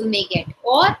these people may get,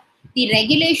 or the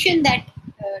regulation that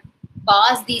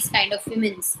bars these kind of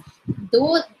women's.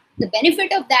 Though the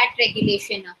benefit of that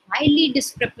regulation are highly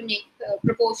disproportionate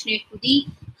proportionate to the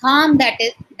harm that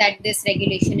this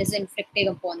regulation is inflicting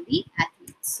upon the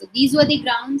athletes. So these were the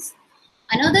grounds.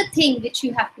 Another thing which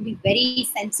you have to be very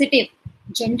sensitive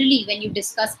generally when you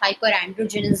discuss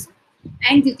hyperandrogenism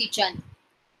and Duty Chand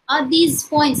are these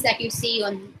points that you see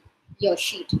on your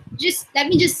sheet. Just let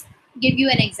me just give you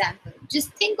an example.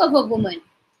 Just think of a woman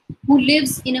who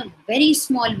lives in a very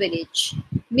small village.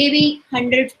 Maybe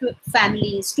 100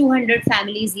 families, 200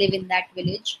 families live in that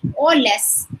village or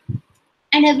less,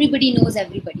 and everybody knows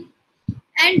everybody.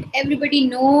 And everybody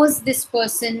knows this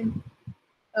person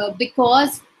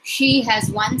because she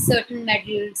has won certain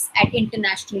medals at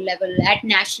international level, at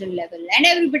national level, and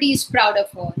everybody is proud of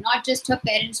her. Not just her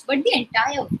parents, but the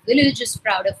entire village is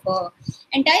proud of her.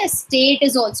 Entire state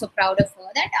is also proud of her.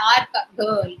 That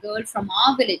our girl from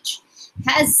our village,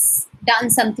 has done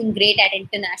something great at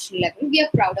international level. We are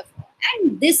proud of her.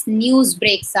 And this news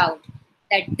breaks out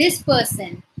that this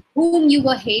person, whom you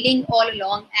were hailing all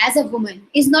along as a woman,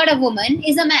 is not a woman,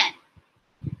 is a man.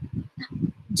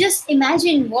 Just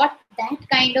imagine what that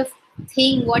kind of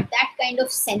thing, what that kind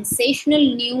of sensational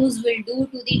news will do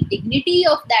to the dignity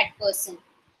of that person.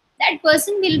 That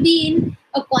person will be in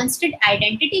a constant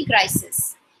identity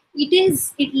crisis.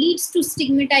 It leads to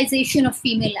stigmatization of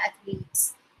female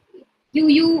athletes.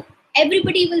 You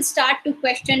Everybody will start to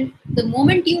question the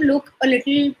moment you look a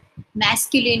little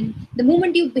masculine, the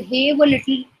moment you behave a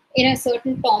little in a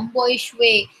certain tomboyish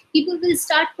way, people will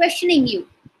start questioning you.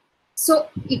 So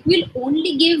it will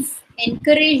only give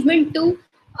encouragement to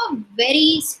a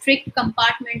very strict,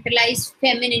 compartmentalized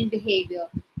feminine behavior.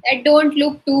 That don't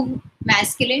look too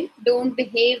masculine, don't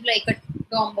behave like a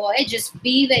tomboy, just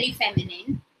be very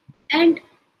feminine and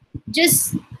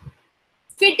just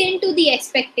fit into the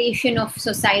expectation of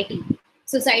society.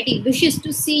 Society wishes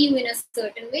to see you in a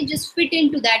certain way, just fit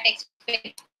into that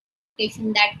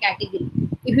expectation, that category.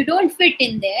 If you don't fit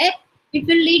in there, it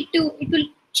will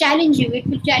challenge you, it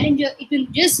will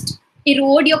just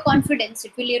erode your confidence,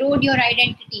 it will erode your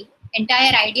identity,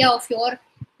 entire idea of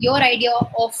your idea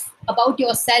of about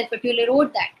yourself, it will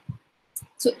erode that.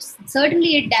 So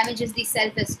certainly it damages the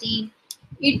self-esteem.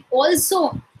 It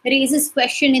also raises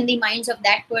question in the minds of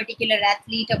that particular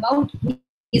athlete about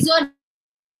his or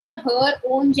her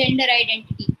own gender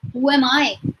identity. Who am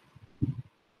I?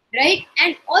 Right?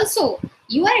 And also,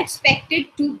 you are expected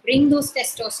to bring those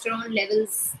testosterone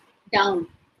levels down,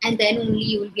 and then only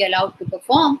you will be allowed to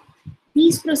perform.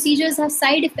 These procedures have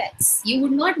side effects. You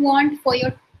would not want for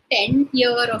your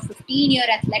 10-year or 15-year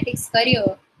athletics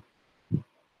career,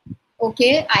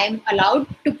 okay, I am allowed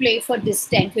to play for this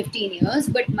 10, 15 years,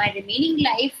 but my remaining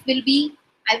life will be,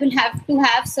 I will have to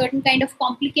have certain kind of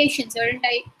complications, certain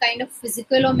kind of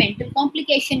physical or mental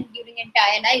complication during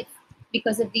entire life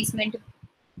because of these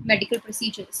medical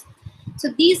procedures. So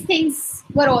these things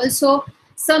were also,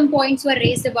 some points were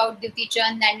raised about Duty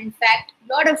Chand, and in fact,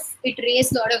 it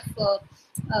raised a lot of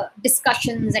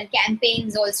discussions and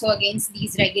campaigns also against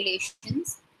these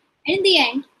regulations. And in the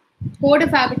end, Court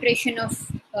of Arbitration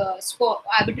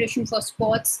for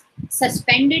Sports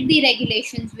suspended the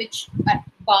regulations which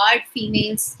barred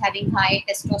females having high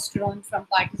testosterone from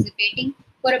participating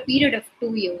for a period of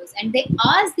 2 years, and they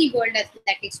asked the World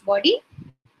Athletics Body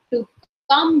to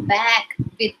come back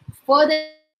with further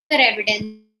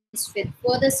evidence, with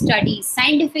further studies,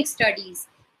 scientific studies,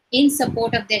 in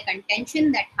support of their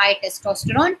contention that high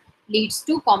testosterone leads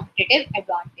to competitive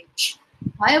advantage.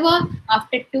 However,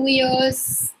 after 2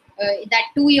 years, that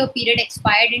 2-year period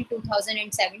expired in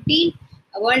 2017.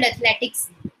 World Athletics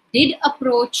did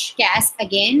approach CAS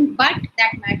again, but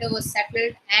that matter was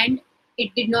settled and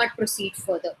it did not proceed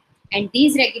further. And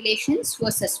these regulations were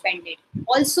suspended.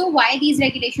 Also, why these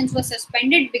regulations were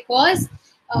suspended? Because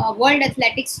World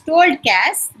Athletics told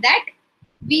CAS that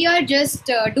we are just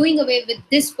doing away with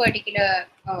this particular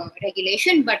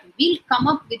regulation, but we'll come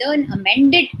up with an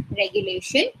amended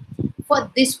regulation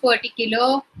for this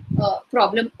particular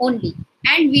problem only,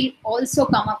 and we'll also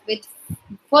come up with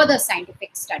further scientific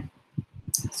study.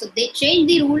 So they changed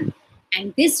the rule,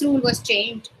 and this rule was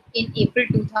changed in April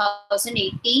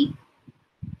 2018,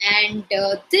 and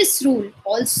this rule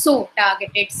also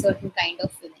targeted certain kind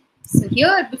of women. So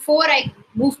here, before I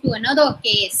move to another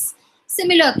case,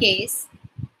 similar case,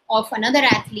 of another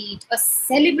athlete, a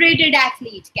celebrated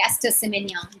athlete, Caster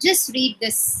Semenya. Just read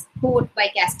this quote by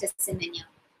Caster Semenya.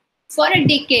 For a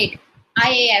decade,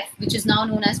 IAF, which is now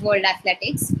known as World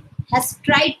Athletics, has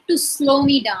tried to slow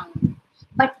me down,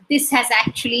 but this has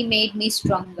actually made me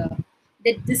stronger.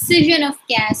 The decision of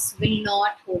Cass will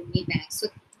not hold me back. So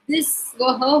these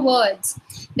were her words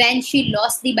when she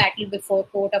lost the battle before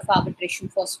Court of Arbitration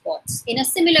for Sports in a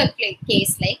similar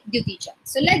case like Duty Chand.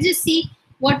 So let's just see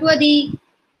what were the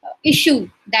issue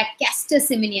that Caster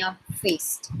Semenya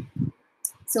faced.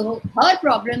 So her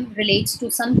problem relates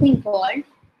to something called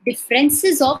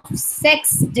differences of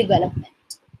sex development.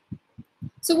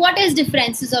 So what is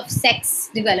differences of sex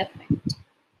development?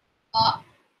 I'll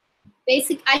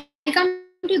come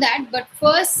to that, but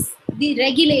first the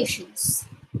regulations.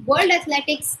 World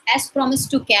Athletics, as promised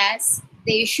to CAS,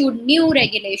 they issued new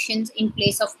regulations in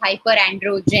place of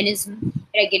hyperandrogenism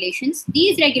regulations.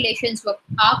 These regulations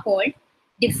are called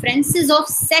differences of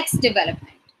sex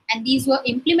development, and these were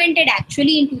implemented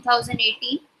actually in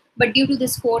 2018. But due to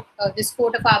this court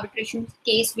of arbitration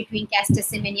case between Caster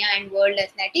Semenya and World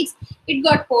Athletics, it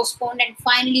got postponed and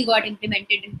finally got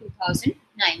implemented in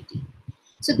 2019.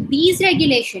 So these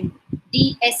regulation,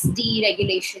 DSD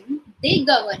regulation, they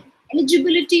govern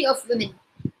eligibility of women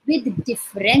with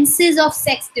differences of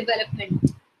sex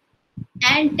development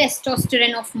and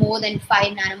testosterone of more than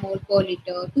 5 nanomole per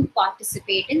liter to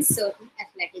participate in certain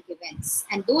athletic events.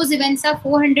 And those events are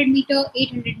 400 meter,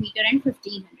 800 meter and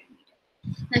 1500 meter.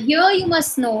 Now here you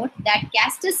must note that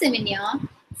Caster Semenya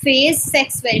faced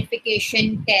sex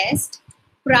verification test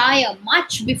prior,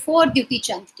 much before Duty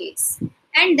Chand case.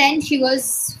 And then she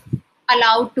was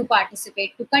allowed to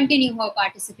participate, to continue her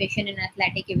participation in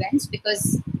athletic events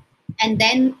and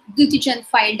then Duty Chand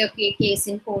filed a case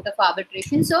in Court of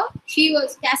Arbitration. So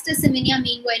Caster Semenya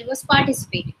meanwhile was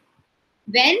participating.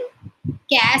 When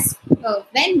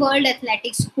World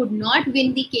Athletics could not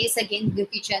win the case against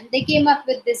Duty Chand, they came up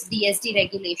with this DSD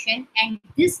regulation, and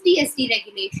this DSD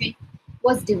regulation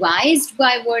was devised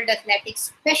by World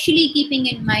Athletics, specially keeping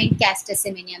in mind Caster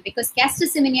Semenya, because Caster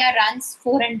Semenya runs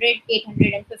 400,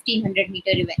 800 and 1500 meter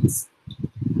events.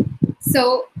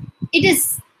 So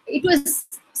it was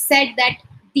said that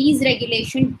these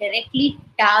regulations directly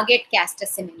target Caster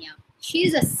Semenya. She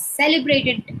is a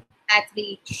celebrated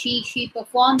athlete. She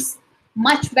performs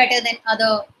much better than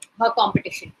her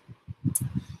competition.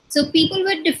 So people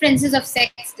with differences of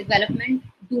sex development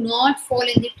do not fall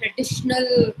in the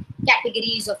traditional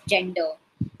categories of gender.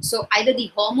 So either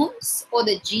the hormones or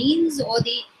the genes or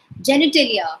the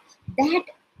genitalia, that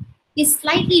is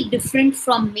slightly different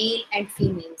from male and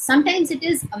female. Sometimes it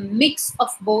is a mix of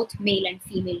both male and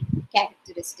female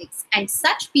characteristics. And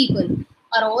such people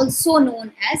are also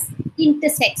known as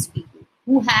intersex people,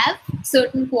 who have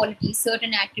certain qualities,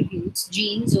 certain attributes,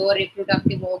 genes or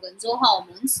reproductive organs or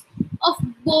hormones of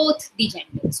both the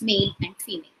genders, male and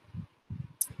female.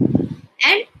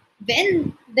 And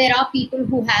when there are people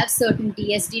who have certain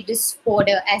DSD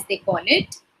disorder, as they call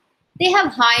it, they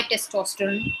have high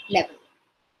testosterone level,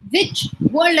 which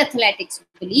World Athletics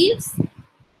believes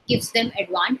gives them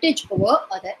advantage over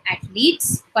other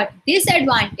athletes. But this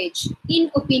advantage,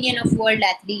 in opinion of World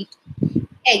Athlete,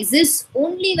 exists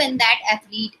only when that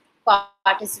athlete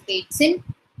participates in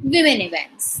women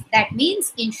events. That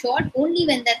means, in short, only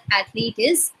when that athlete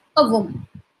is a woman.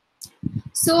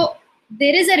 So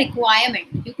there is a requirement.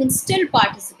 You can still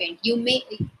participate. You may,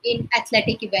 in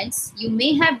athletic events, you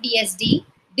may have DSD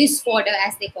disorder,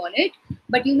 as they call it,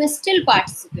 but you may still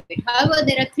participate. However,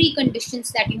 there are 3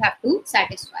 conditions that you have to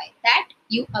satisfy. That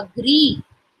you agree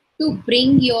to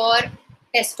bring your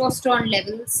testosterone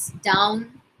levels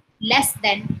down less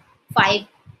than 5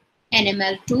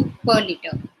 nmol per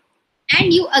liter.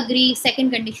 And you agree,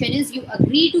 second condition is you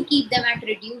agree to keep them at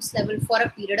reduced level for a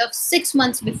period of 6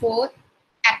 months before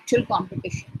actual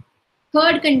competition.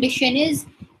 Third condition is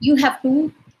you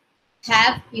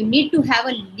need to have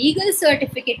a legal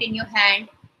certificate in your hand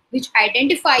which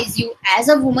identifies you as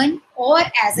a woman or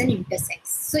as an intersex.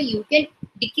 So you can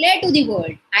declare to the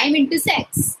world, I am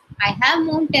intersex, I have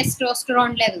more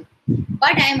testosterone level,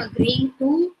 but I am agreeing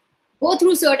to go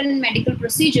through certain medical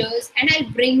procedures and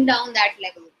I'll bring down that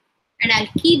level. And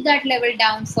I'll keep that level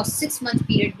down for 6 month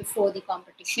period before the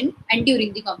competition and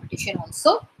during the competition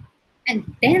also.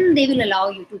 And then they will allow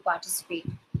you to participate.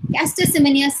 Caster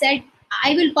Semenya said,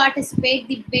 I will participate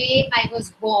the way I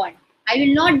was born. I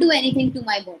will not do anything to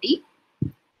my body.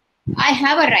 I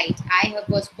have a right. I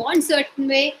was born certain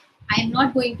way. I am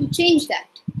not going to change that.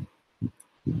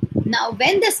 Now,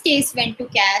 when this case went to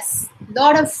CAS, a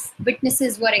lot of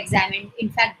witnesses were examined. In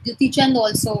fact, Duty Chand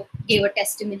also gave a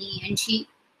testimony and she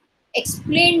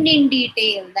explained in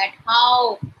detail that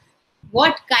how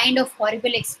what kind of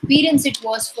horrible experience it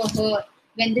was for her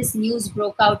when this news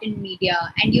broke out in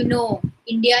media. And you know,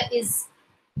 India is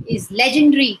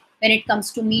legendary when it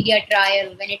comes to media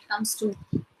trial, when it comes to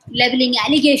leveling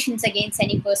allegations against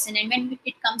any person, and when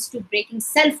it comes to breaking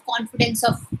self-confidence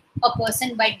of a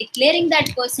person by declaring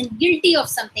that person guilty of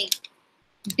something,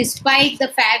 despite the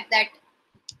fact that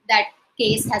that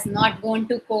case has not gone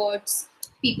to courts.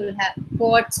 People have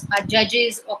courts or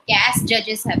judges or caste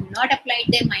judges have not applied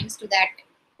their minds to that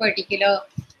particular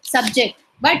subject,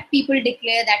 but people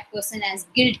declare that person as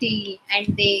guilty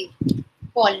and they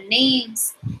call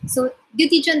names. So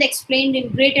Diti Chand explained in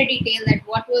greater detail that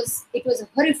what was it was a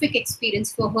horrific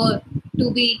experience for her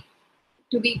to be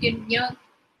you know,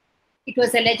 it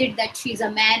was alleged that she's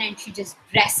a man and she just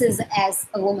dresses as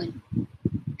a woman.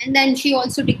 And then she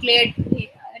also declared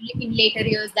in later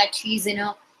years that she's in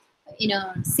a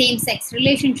same-sex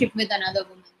relationship with another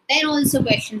woman. Then also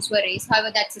questions were raised.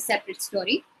 However, that's a separate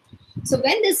story. So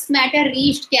when this matter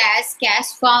reached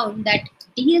CAS found that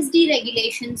DSD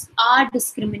regulations are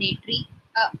discriminatory,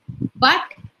 but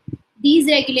these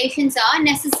regulations are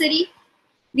necessary,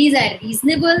 these are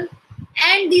reasonable,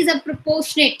 and these are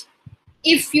proportionate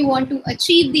if you want to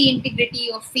achieve the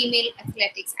integrity of female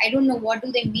athletics. I don't know what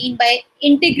do they mean by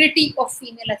integrity of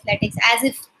female athletics, as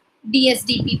if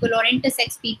DSD people or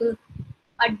intersex people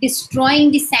are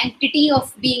destroying the sanctity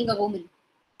of being a woman.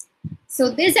 So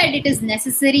they said it is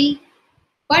necessary,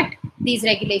 but these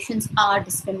regulations are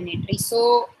discriminatory.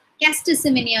 So Caster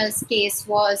Semenia's case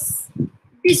was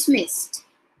dismissed.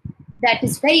 That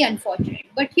is very unfortunate.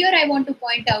 But here I want to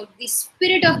point out the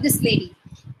spirit of this lady.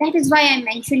 That is why I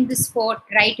mentioned this quote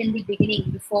right in the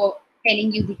beginning before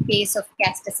telling you the case of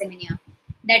Caster Semenya.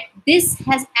 That this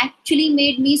has actually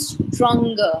made me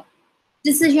stronger.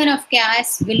 Decision of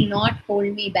CAS will not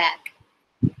hold me back.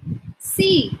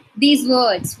 See these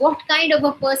words. What kind of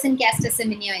a person Caster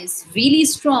Semenya is? Really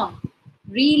strong,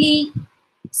 really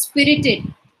spirited.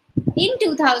 In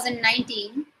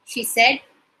 2019, she said,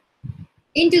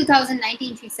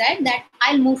 that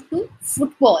I'll move to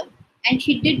football. And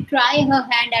she did try her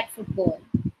hand at football.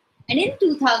 And in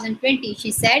 2020,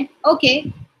 she said,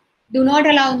 okay, do not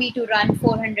allow me to run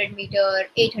 400 meter,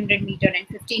 800 meter, and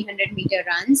 1500 meter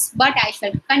runs, but I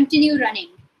shall continue running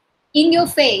in your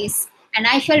face and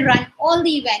I shall run all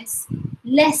the events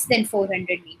less than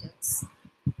 400 meters.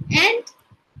 And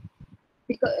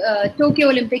Tokyo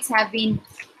Olympics have been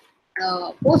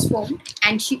postponed,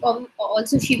 and she will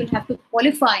have to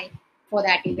qualify for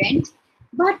that event.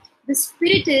 But the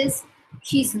spirit is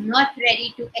she's not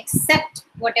ready to accept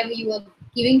whatever you are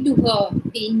giving to her,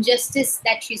 the injustice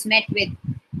that she's met with.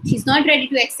 She's not ready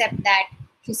to accept that.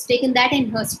 She's taken that in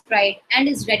her stride and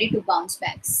is ready to bounce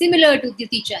back. Similar to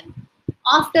Diti Chand.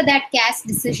 After that CAS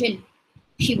decision,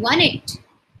 she won it.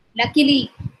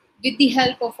 Luckily, with the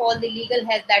help of all the legal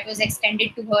help that was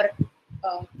extended to her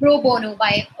pro bono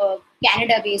by a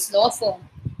Canada-based law firm,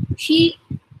 she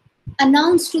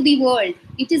announced to the world,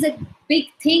 it is a big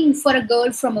thing for a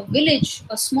girl from a village,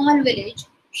 a small village.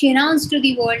 She announced to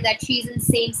the world that she is in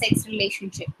same-sex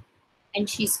relationship, and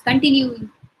she's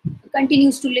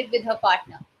continues to live with her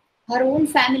partner. Her own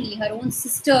family, her own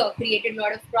sister created a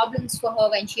lot of problems for her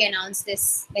when she announced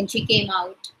this, when she came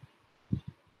out.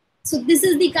 So this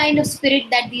is the kind of spirit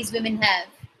that these women have.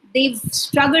 They've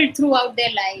struggled throughout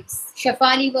their lives.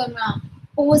 Shafali Verma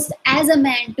posed as a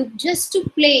man to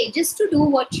play, just to do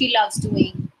what she loves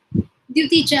doing.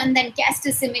 Diti Chand and Caster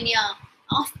Semenya,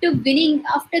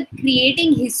 after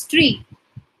creating history,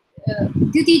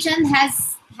 Diti Chand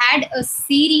has had a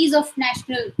series of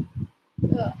national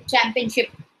championship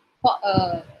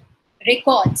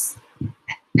records.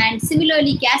 And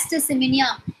similarly, Caster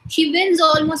Semenya, she wins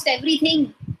almost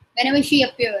everything whenever she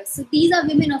appears. So these are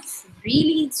women of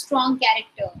really strong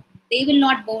character. They will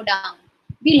not bow down.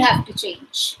 We'll have to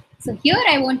change. So here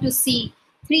I want to see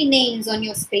 3 names on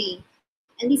your screen.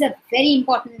 And these are very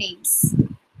important names.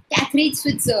 Catherine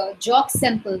Switzer, Jock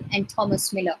Semple, and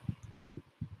Thomas Miller.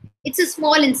 It's a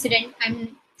small incident.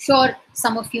 I'm sure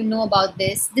some of you know about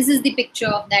this. This is the picture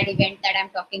of that event that I'm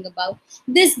talking about.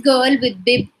 This girl with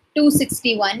bib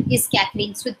 261 is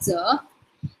Catherine Switzer.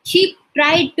 She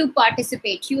tried to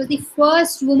participate. She was the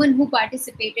first woman who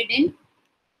participated in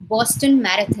Boston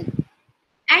Marathon.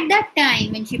 At that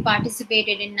time, when she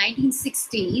participated in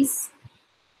 1960s,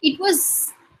 it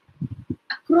was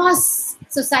across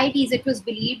societies, it was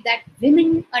believed that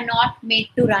women are not made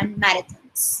to run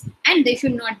marathons and they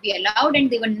should not be allowed, and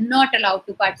they were not allowed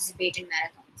to participate in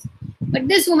marathons. But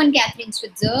this woman, Catherine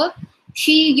Switzer,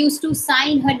 she used to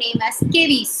sign her name as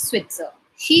KV Switzer.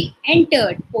 She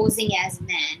entered posing as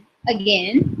man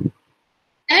again,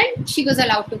 and she was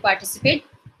allowed to participate.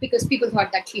 because people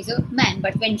thought that she's a man.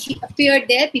 But when she appeared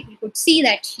there, people could see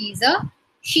that she's a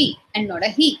she and not a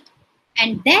he.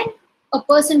 And then a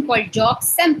person called Jock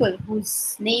Semple,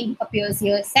 whose name appears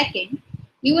here second,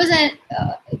 he was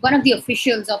one of the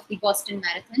officials of the Boston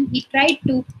Marathon. He tried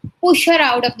to push her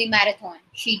out of the marathon.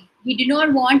 He did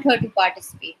not want her to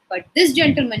participate. But this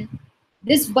gentleman,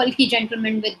 this bulky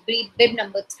gentleman with bib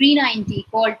number 390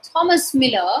 called Thomas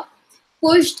Miller,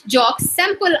 pushed Jock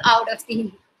Semple out of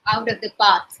the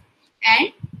path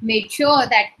and made sure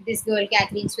that this girl,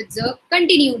 Kathleen Switzer,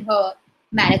 continued her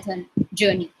marathon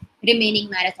journey, remaining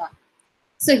marathon.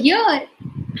 So here,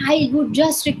 I would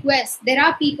just request, there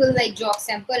are people like Jock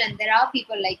Semple and there are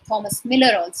people like Thomas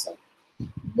Miller also.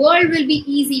 World will be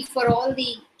easy for all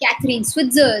the Catherine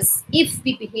Switzers if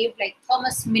we behave like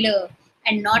Thomas Miller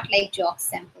and not like Jock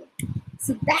Semple.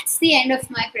 So that's the end of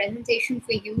my presentation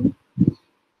for you.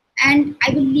 And I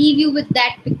will leave you with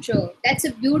that picture. That's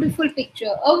a beautiful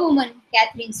picture. A woman,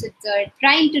 Catherine Switzer,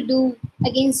 trying to do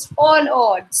against all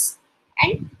odds.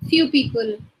 And few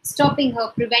people stopping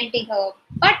her, preventing her.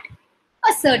 But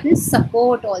a certain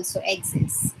support also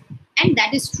exists. And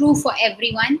that is true for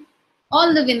everyone.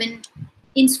 All the women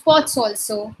in sports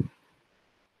also.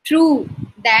 True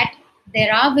that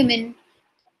there are women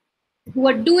who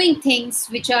are doing things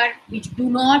which do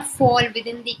not fall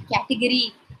within the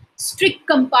category strict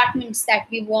compartments that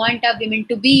we want our women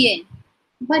to be in,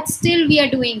 but still we are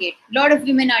doing it. A lot of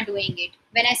women are doing it.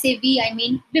 When I say we, I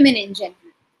mean women in general.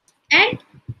 And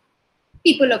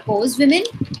people oppose women,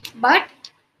 but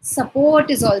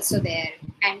support is also there.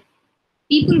 And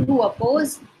people who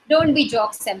oppose, don't be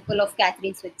Jock Semple of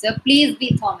Catherine Switzer, please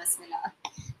be Thomas Miller.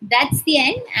 That's the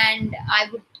end, and I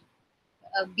would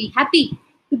be happy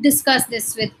to discuss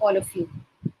this with all of you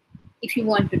if you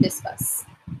want to discuss.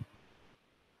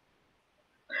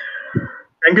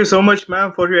 Thank you so much,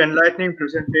 ma'am, for your enlightening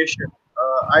presentation.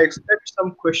 I expect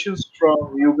some questions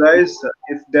from you guys.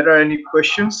 If there are any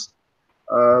questions,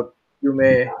 uh, you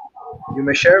may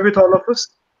share with all of us.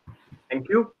 Thank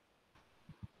you.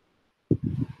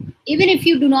 Even if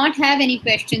you do not have any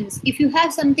questions, if you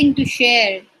have something to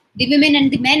share, the women and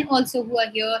the men also who are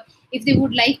here, if they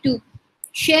would like to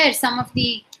share some of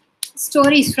the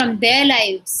stories from their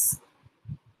lives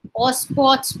or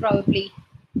sports probably.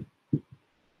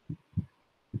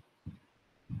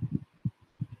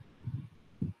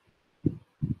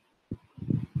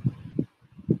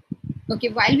 Okay,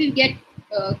 while we get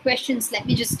questions, let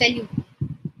me just tell you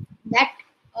that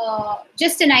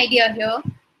just an idea here,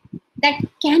 that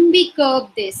can we curb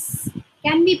this?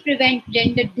 Can we prevent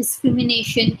gender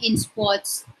discrimination in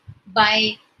sports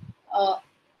by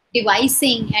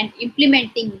devising and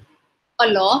implementing a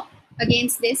law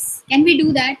against this? Can we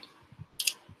do that?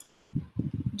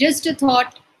 Just a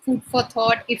thought, food for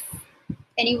thought. If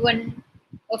anyone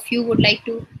of you would like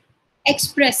to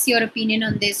express your opinion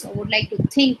on this or would like to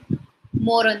think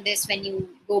more on this when you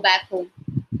go back home.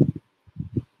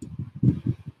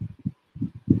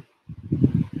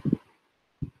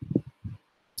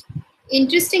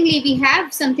 Interestingly, we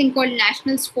have something called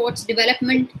National Sports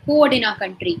Development Code in our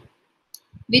country,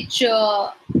 which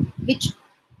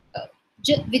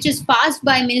is passed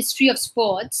by Ministry of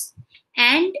Sports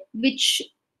and which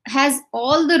has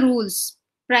all the rules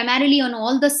primarily on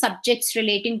all the subjects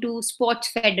relating to sports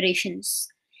federations.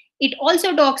 It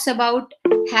also talks about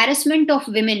harassment of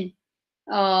women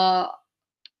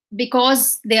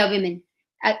because they are women.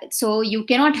 So you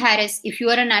cannot harass. If you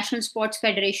are a national sports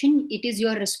federation, it is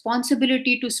your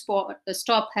responsibility to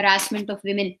stop harassment of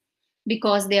women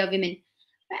because they are women.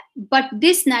 But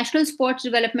this National Sports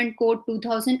Development Code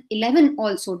 2011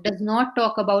 also does not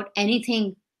talk about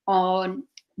anything on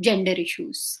gender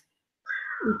issues.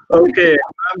 Okay,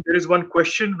 ma'am, there is one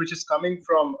question which is coming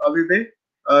from Avive.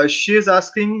 She is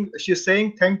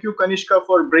saying, thank you, Kanishka,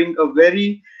 for bringing a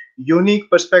very unique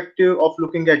perspective of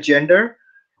looking at gender.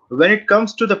 When it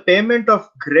comes to the payment of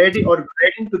grading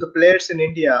to the players in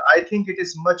India, I think it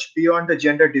is much beyond the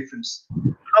gender difference.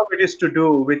 How it is to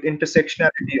do with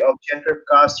intersectionality of gender,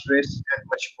 caste, race, and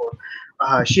much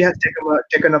more. She has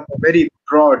taken up a very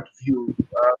broad view.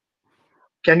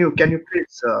 Can you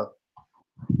please?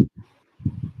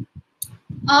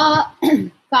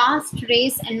 Caste,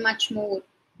 race, and much more.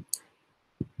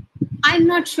 I'm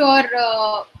not sure.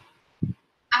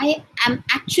 I am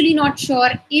actually not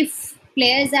sure if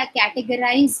players are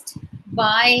categorized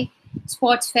by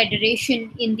sports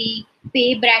federation in the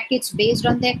pay brackets based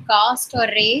on their caste or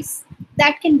race.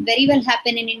 That can very well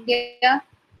happen in India.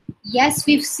 Yes,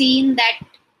 we've seen that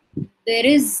there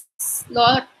is a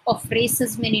lot of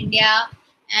racism in India,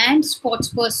 and sports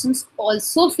persons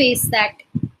also face that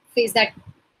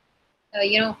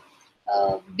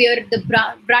bear the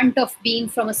brunt of being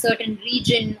from a certain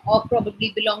region, or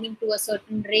probably belonging to a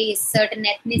certain race, certain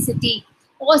ethnicity,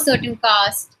 or certain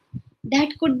caste. That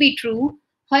could be true.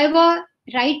 However,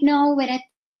 right now, when I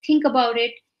think about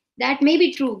it, that may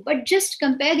be true. But just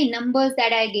compare the numbers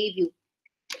that I gave you.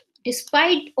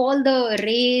 Despite all the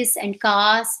race and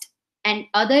caste and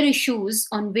other issues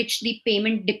on which the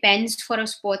payment depends for a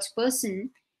sports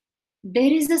person,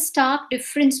 there is a stark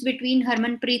difference between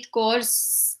Harmanpreet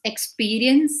Kaur's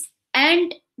experience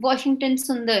and Washington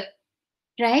Sundar,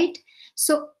 right?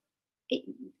 So i-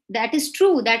 that is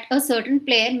true that a certain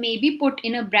player may be put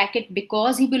in a bracket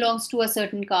because he belongs to a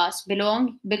certain caste,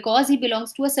 because he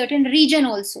belongs to a certain region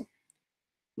also.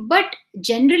 But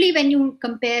generally, when you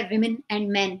compare women and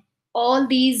men, all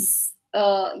these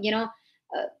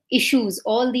issues,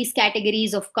 all these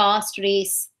categories of caste,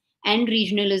 race, and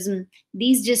regionalism,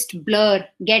 these just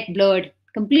get blurred,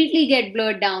 completely get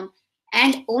blurred down.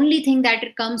 And only thing that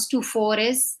it comes to fore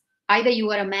is either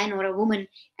you are a man or a woman,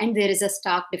 and there is a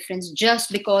stark difference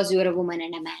just because you are a woman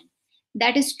and a man.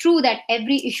 That is true that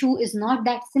every issue is not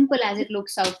that simple as it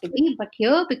looks out to be, but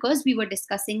here, because we were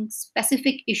discussing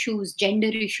specific issues, gender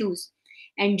issues,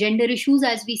 and gender issues,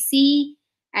 as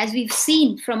we've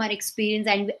seen from our experience,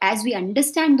 and as we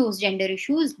understand those gender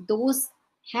issues, those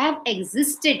have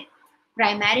existed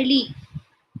primarily,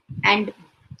 and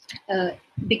uh,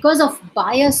 because of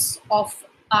bias of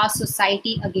our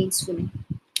society against women.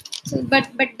 So, but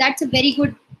that's a very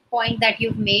good point that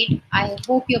you've made. I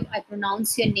hope I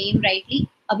pronounce your name rightly,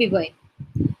 Abhiboy.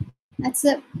 That's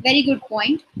a very good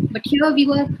point. But here we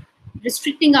were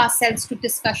restricting ourselves to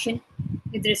discussion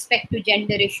with respect to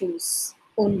gender issues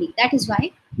only. That is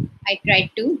why I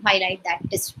tried to highlight that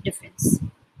difference.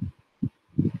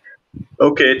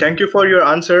 Okay, thank you for your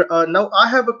answer. Now I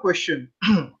have a question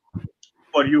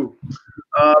for you.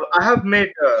 I have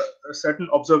made certain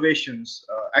observations.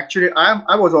 Actually,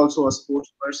 I was also a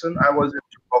sports person. I was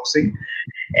into boxing,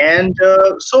 and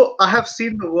so I have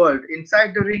seen the world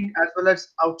inside the ring as well as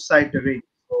outside the ring.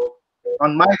 So,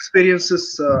 on my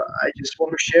experiences, I just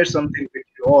want to share something with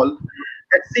you all.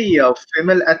 Let's see,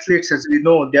 female athletes, as we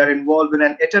know, they are involved in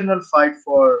an eternal fight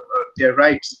for their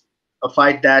rights, a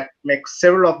fight that makes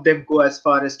several of them go as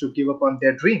far as to give up on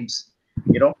their dreams.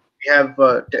 You know,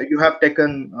 you have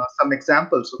taken some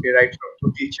examples, okay, right,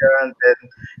 from teacher and then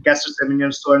Caster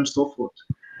Semenya, so on and so forth.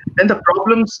 Then the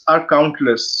problems are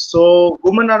countless. So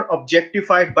women are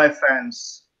objectified by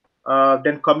fans,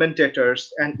 then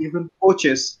commentators, and even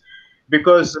coaches,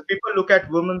 because people look at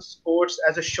women's sports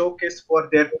as a showcase for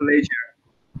their pleasure.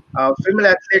 Female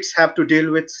athletes have to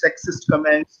deal with sexist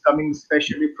comments coming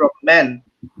especially from men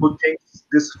who think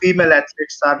these female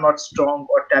athletes are not strong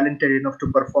or talented enough to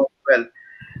perform well.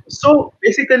 So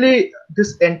basically,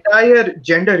 this entire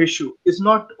gender issue is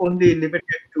not only limited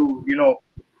to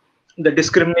the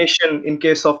discrimination in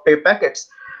case of pay packets,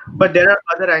 but there are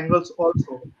other angles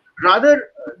also. Rather,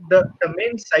 the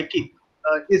main psyche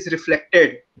is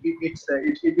reflected.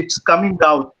 It's coming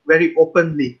out very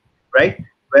openly, right?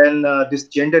 When this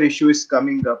gender issue is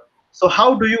coming up. So,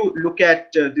 how do you look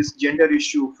at this gender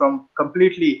issue from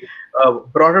completely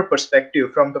broader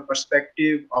perspective, from the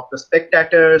perspective of the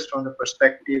spectators, from the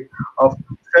perspective of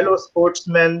fellow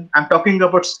sportsmen? I'm talking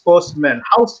about sportsmen.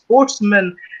 How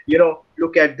sportsmen,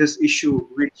 look at this issue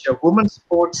which a woman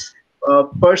sports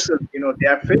person, they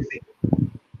are facing.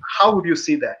 How would you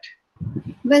see that?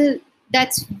 Well,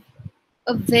 that's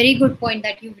a very good point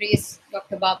that you raised,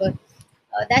 Dr. Babar.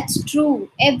 That's true.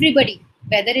 Everybody,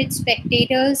 whether it's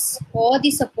spectators or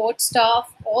the support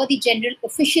staff or the general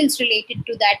officials related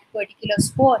to that particular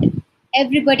sport,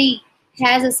 everybody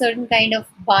has a certain kind of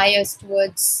bias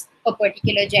towards a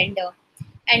particular gender.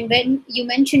 And when you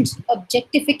mentioned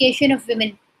objectification of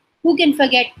women, who can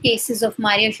forget cases of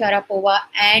Maria Sharapova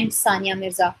and Sania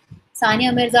Mirza?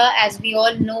 Sania Mirza, as we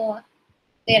all know,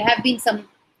 there have been some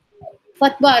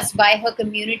fatwas by her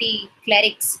community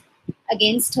clerics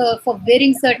against her for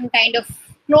wearing certain kind of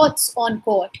clothes on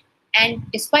court. And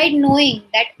despite knowing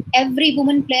that every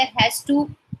woman player has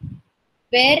to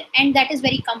wear, and that is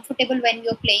very comfortable when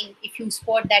you're playing if you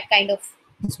sport that kind of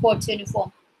sports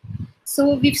uniform.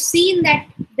 So we've seen that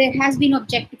there has been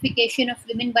objectification of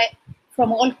women by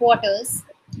from all quarters.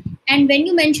 And when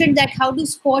you mentioned that how do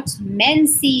sports men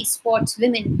see sports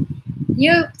women,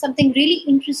 here something really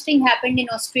interesting happened in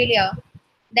Australia.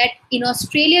 That in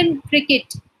Australian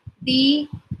cricket, the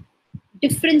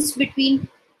difference between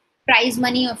prize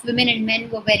money of women and men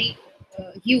were very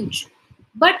huge.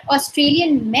 But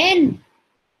Australian men,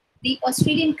 the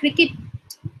Australian cricket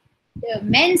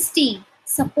men's team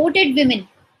supported women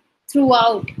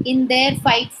throughout in their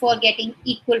fight for getting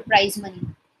equal prize money.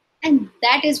 And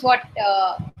that is what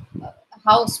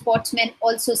how sportsmen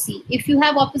also see. If you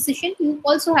have opposition, you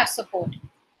also have support.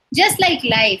 Just like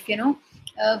life,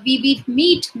 we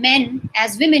meet men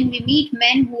as women. We meet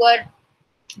men who are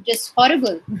just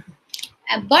horrible.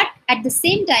 But at the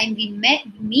same time,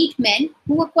 meet men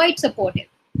who are quite supportive.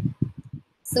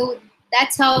 So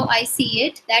that's how I see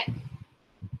it. That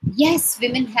yes,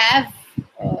 women uh,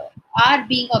 are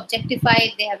being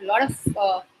objectified. They have a lot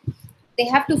of they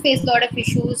have to face a lot of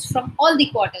issues from all the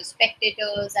quarters,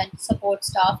 spectators and support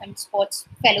staff and sports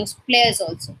fellows players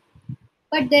also.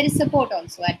 But there is support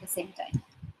also at the same time,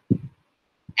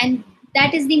 and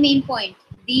that is the main point.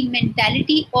 The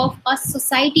mentality of a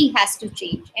society has to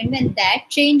change, and when that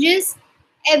changes,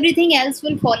 everything else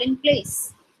will fall in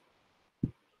place.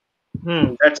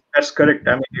 That's correct.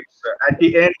 I mean, it's at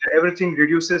the end, everything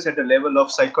reduces at the level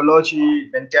of psychology,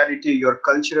 mentality, your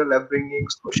cultural upbringing,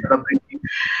 social upbringing,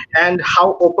 and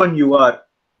how open you are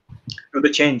to the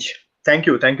change. Thank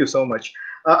you so much.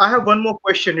 I have one more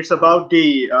question. It's about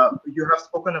the you have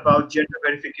spoken about gender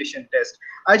verification test.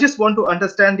 I just want to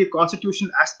understand the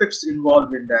constitutional aspects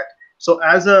involved in that. So,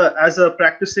 as a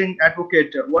practicing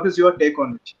advocate, what is your take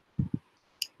on it?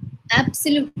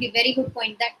 Absolutely, very good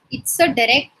point. That it's a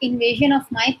direct invasion of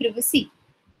my privacy.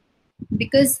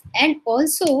 Because, and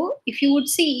also, if you would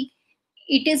see,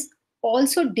 it is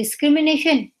also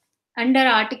discrimination under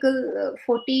Article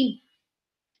 14,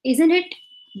 isn't it?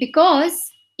 Because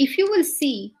if you will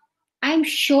see, I'm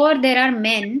sure there are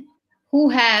men who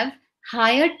have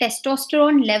higher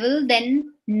testosterone level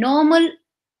than normal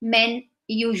men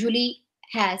usually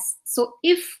has. So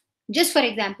if, just for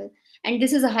example, and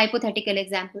this is a hypothetical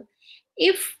example,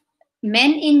 if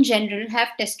men in general have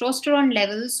testosterone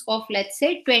levels of, let's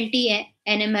say, 20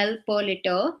 nml per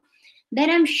liter, then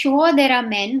I'm sure there are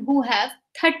men who have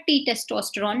 30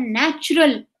 testosterone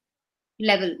natural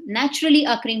level, naturally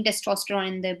occurring testosterone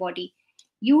in their body.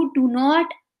 You do not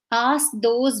ask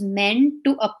those men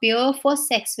to appear for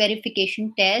sex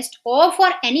verification test or for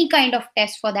any kind of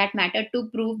test for that matter to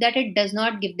prove that it does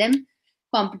not give them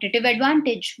competitive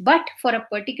advantage. But for a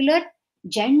particular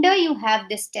gender, you have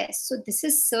this test. So this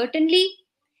is certainly,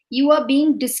 you are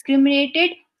being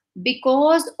discriminated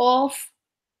because of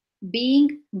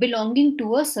being belonging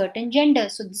to a certain gender.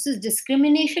 So this is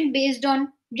discrimination based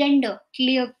on gender,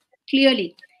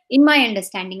 clearly. In my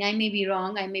understanding, I may be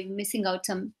wrong, I may be missing out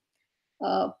some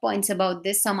points about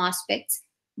this, some aspects.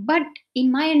 But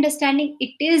in my understanding,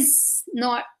 it is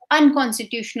not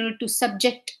unconstitutional to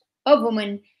subject a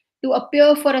woman to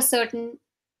appear for a certain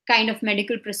kind of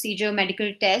medical procedure,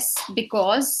 medical test,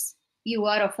 because you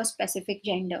are of a specific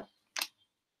gender.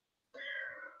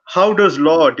 How does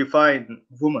law define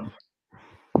woman?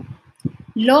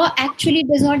 Law actually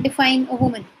does not define a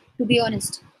woman, to be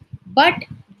honest. But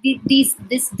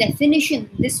this definition,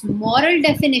 this moral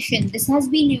definition, this has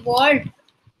been evolved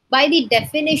by the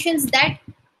definitions that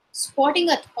sporting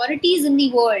authorities in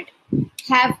the world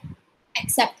have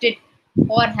accepted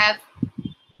or have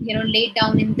laid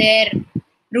down in their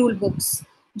rule books.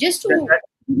 Just That, to that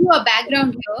give you a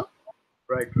background here,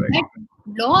 right, right. that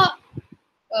law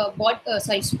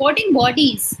sporting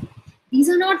bodies, these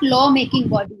are not law making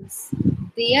bodies.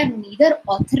 They are neither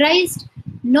authorized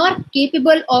nor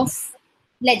capable of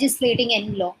legislating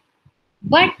any law.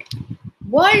 But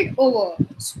world over,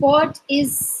 sport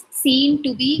is seen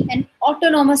to be an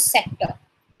autonomous sector,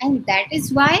 and that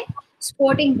is why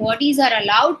sporting bodies are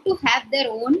allowed to have their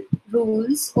own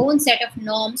rules, own set of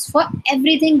norms for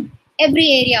everything,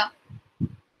 every area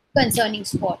concerning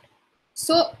sport.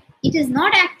 So it is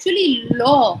not actually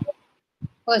law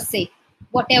per se,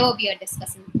 whatever we are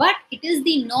discussing, but it is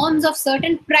the norms of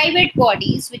certain private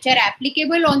bodies which are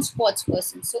applicable on sports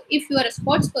persons. So if you are a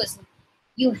sports person,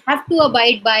 you have to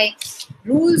abide by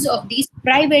rules of these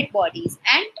private bodies.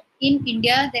 And in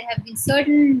India, there have been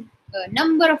certain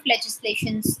number of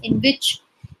legislations in which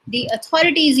the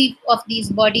authorities of these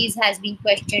bodies has been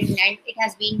questioned, and it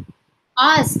has been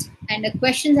asked, and the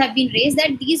questions have been raised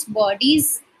that these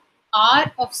bodies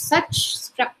are of such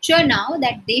structure now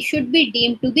that they should be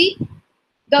deemed to be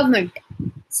government,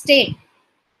 state,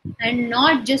 and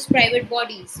not just private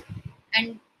bodies.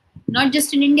 And not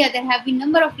just in India, there have been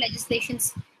number of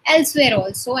legislations elsewhere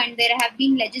also, and there have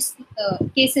been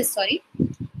cases. Sorry,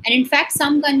 and in fact,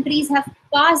 some countries have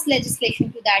passed legislation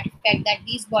to that effect that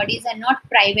these bodies are not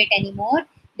private anymore.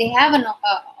 They have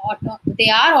they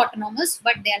are autonomous,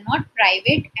 but they are not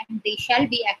private, and they shall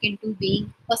be akin to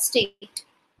being a state.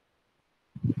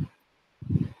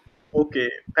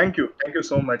 Okay, thank you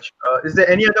so much. Is there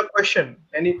any other question?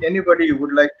 Anybody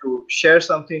would like to share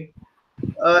something?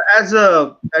 As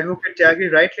Advocate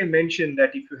Tyagi rightly mentioned,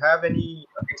 that if you have any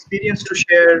experience to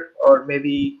share, or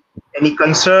maybe any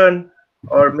concern,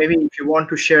 or maybe if you want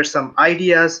to share some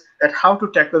ideas that how to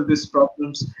tackle these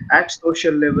problems at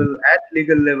social level, at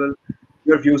legal level,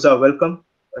 your views are welcome.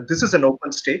 This is an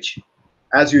open stage,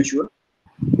 as usual.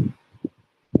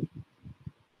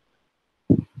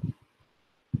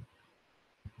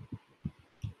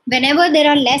 Whenever there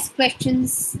are less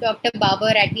questions, Dr.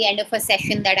 Babar, at the end of a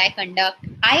session that I conduct,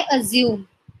 I assume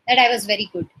that I was very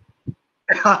good.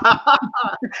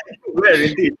 Where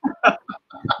indeed.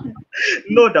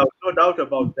 No doubt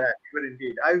about that. Well,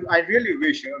 indeed, I really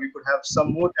wish we could have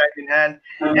some more time in hand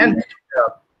and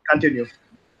continue.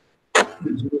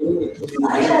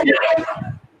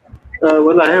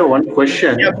 Well, I have one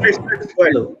question. Yeah, please go ahead.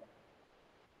 Hello.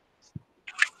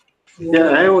 Yeah,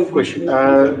 I have one question.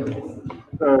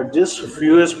 Just a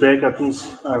few years back, I think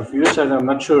a few years, and I'm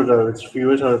not sure it's few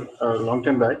years or a long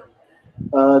time back.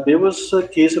 There was a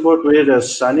case about where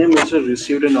Sania Mirza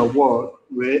received an award,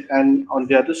 where, and on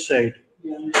the other side,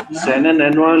 Sana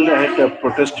Nanwal had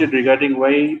protested regarding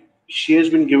why she has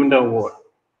been given the award.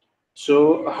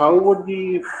 So, how would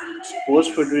the sports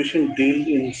federation deal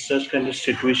in such kind of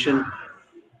situation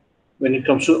when it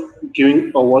comes to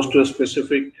giving awards to a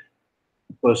specific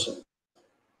person?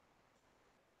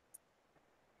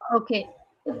 Okay.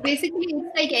 So basically,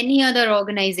 it's like any other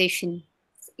organization.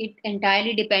 It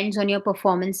entirely depends on your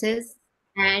performances.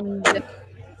 And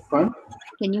Fine?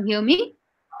 can you hear me?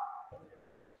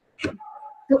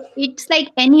 So it's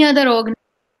like any other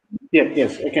Yeah,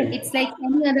 yes, I can. It's like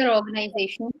any other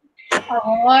organization.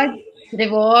 Awards,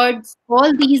 rewards,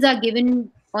 all these are given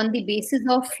on the basis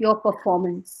of your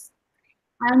performance.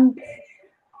 And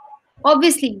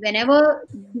obviously, whenever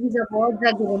these awards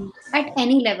are given at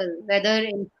any level, whether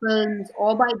in films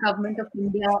or by Government of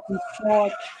India, in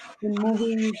sport, in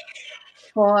movies,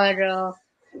 for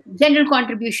general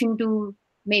contribution to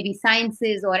maybe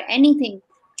sciences or anything,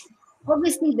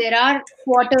 obviously there are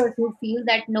quarters who feel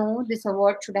that no, this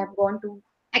award should have gone to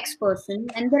X person,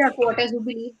 and there are quarters who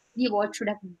believe the award should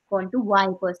have gone to Y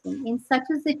person. In such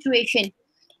a situation,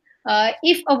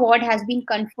 if award has been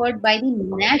conferred by the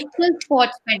National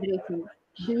Sports Federation,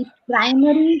 the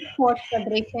primary sports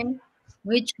federation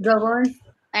which governs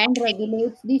and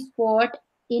regulates the sport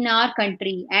in our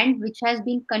country and which has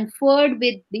been conferred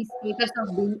with the status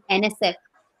of being NSF,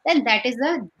 then that is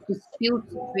a dispute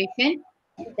situation.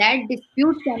 That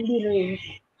dispute can be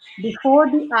raised before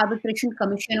the arbitration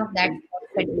commission of that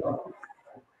sports federation,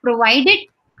 provided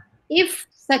if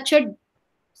such a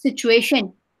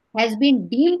situation has been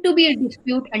deemed to be a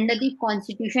dispute under the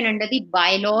constitution, under the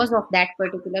bylaws of that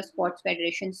particular sports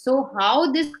federation. So,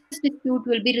 how this dispute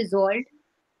will be resolved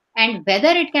and whether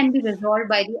it can be resolved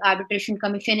by the arbitration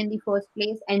commission in the first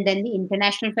place, and then the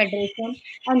international federation,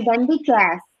 and then the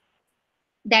CAS,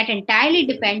 that entirely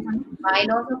depends on the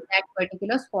bylaws of that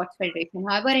particular sports federation.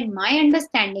 However, in my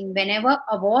understanding, whenever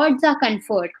awards are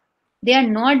conferred, they are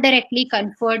not directly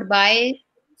conferred by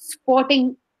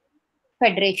sporting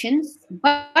federations,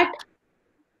 but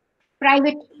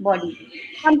private bodies.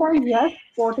 Sometimes, yes,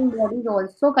 sporting bodies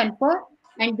also confer,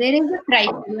 and there is a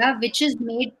criteria which is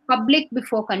made public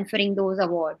before conferring those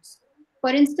awards.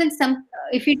 For instance,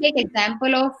 if you take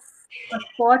example of a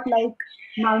sport like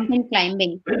mountain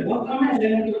climbing, in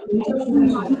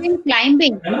mountain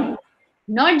climbing,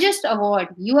 not just award,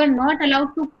 you are not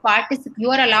allowed to participate.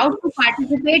 You are allowed to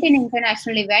participate in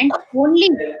international events only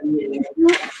if you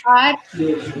are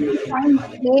find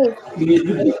place in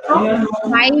the top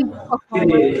five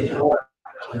performers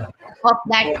of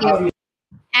that year.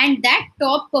 And that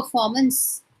top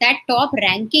performance, that top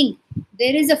ranking,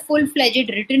 there is a full-fledged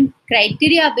written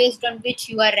criteria based on which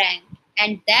you are ranked.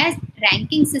 And that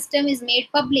ranking system is made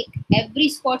public. Every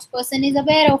sports person is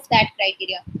aware of that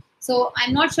criteria. So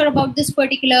I'm not sure about this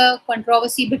particular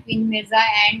controversy between Mirza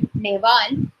and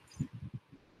Nehwal,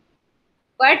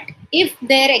 but if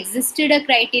there existed a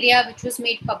criteria which was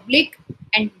made public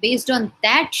and based on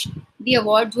that the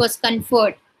awards was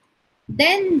conferred,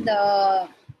 then the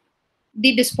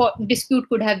dispute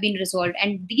could have been resolved.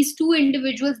 And these two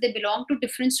individuals, they belong to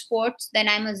different sports. Then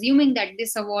I'm assuming that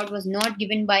this award was not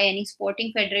given by any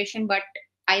sporting federation, but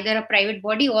either a private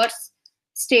body or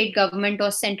state government or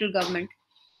central government.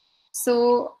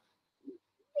 So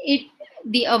it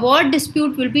the award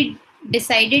dispute will be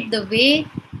decided the way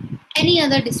any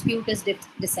other dispute is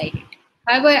decided.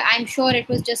 However, I'm sure it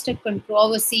was just a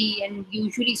controversy, and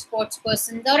usually sports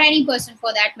persons or any person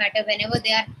for that matter, whenever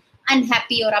they are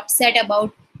unhappy or upset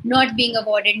about not being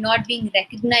awarded, not being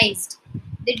recognized,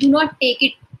 they do not take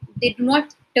it, they do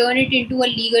not turn it into a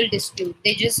legal dispute.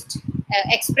 They just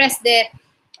express their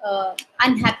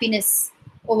unhappiness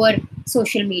over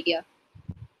social media.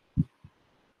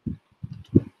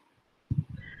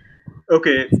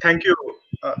 Okay, thank you.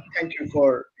 Thank you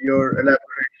for your elaborate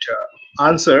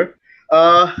answer.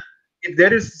 Uh, if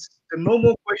there is no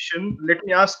more question, let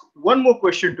me ask one more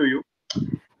question to you,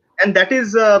 and that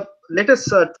is, let us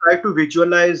try to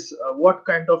visualize what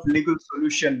kind of legal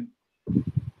solution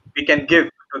we can give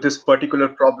to this particular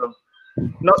problem.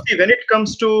 Now, see, when it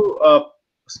comes to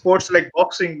sports like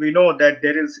boxing, we know that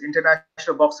there is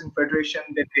International Boxing Federation,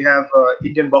 then we have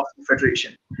Indian Boxing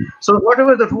Federation. So,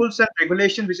 whatever the rules and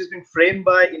regulations which has been framed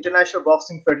by International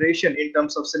Boxing Federation in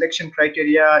terms of selection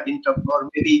criteria, in terms or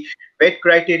maybe weight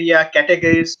criteria,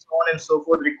 categories, so on and so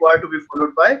forth, required to be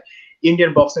followed by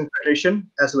Indian Boxing Federation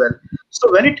as well.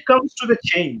 So, when it comes to the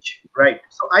change, right?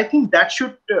 So, I think that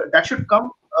should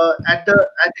come at the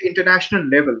international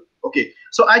level. Okay,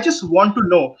 so I just want to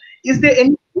know: is there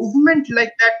any movement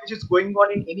like that which is going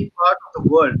on in any part of the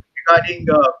world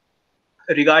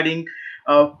regarding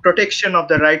protection of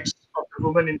the rights of the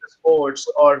women in the sports,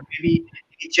 or maybe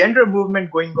any gender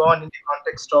movement going on in the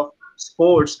context of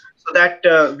sports, so that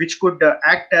which could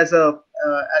act as a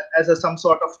some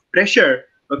sort of pressure,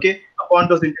 okay, upon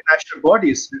those international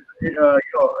bodies,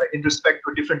 in respect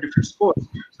to different sports,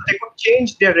 so they could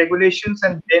change their regulations,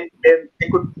 and then they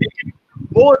could make it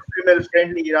more female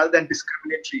friendly rather than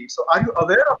discriminatory. So, are you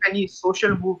aware of any social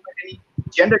movement, any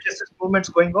gender justice movements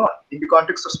going on in the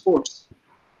context of sports?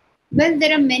 Well,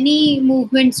 there are many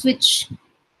movements which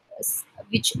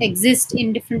exist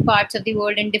in different parts of the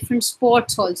world and different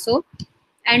sports also.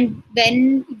 And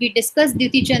when we discussed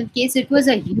Duty Chand case, it was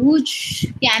a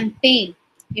huge campaign.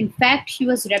 In fact, she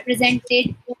was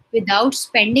represented without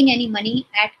spending any money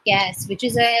at gas, which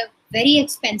is a very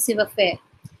expensive affair.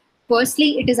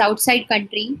 Firstly, it is outside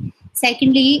country.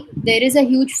 Secondly, there is a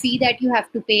huge fee that you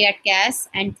have to pay at gas.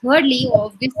 And thirdly,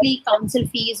 obviously, council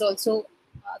fees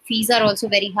are also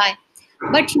very high.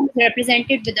 But she was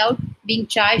represented without being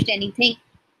charged anything,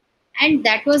 and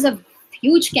that was a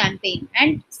huge campaign.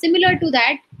 And similar to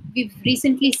that, we've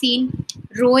recently seen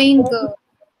rowing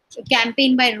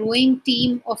campaign by rowing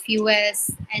team of US,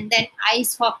 and then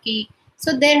ice hockey.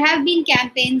 So there have been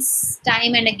campaigns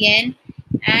time and again.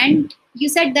 And you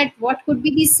said that what could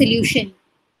be the solution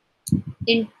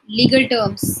in legal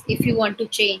terms if you want to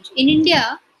change in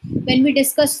India? When we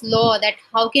discuss law, that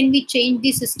how can we change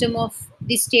the system of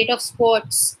the state of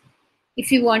sports,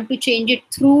 if you want to change it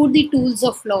through the tools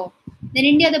of law, then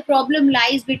India, the problem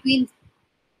lies between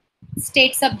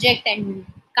state subject and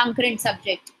concurrent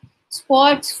subject.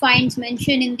 Sports finds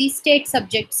mention in the state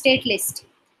subject, state list,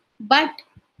 but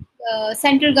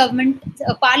central government,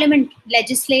 parliament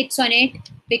legislates on it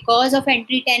because of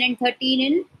entry 10 and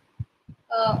 13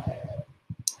 uh,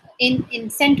 in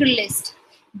central list.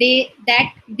 They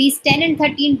that these 10 and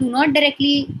 13 do not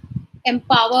directly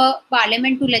empower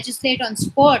parliament to legislate on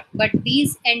sport, but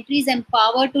these entries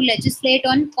empower to legislate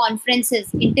on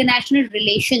conferences, international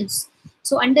relations.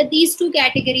 So under these two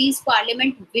categories,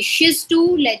 parliament wishes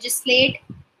to legislate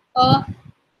a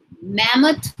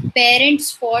mammoth parent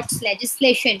sports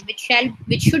legislation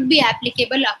which should be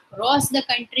applicable across the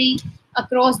country,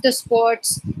 across the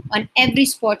sports, on every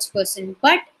sports person.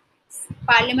 But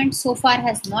parliament so far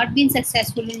has not been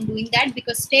successful in doing that,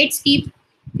 because states keep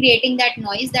creating that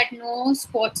noise that no,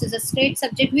 sports is a state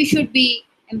subject, we should be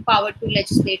empowered to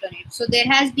legislate on it. So there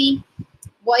has been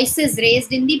voices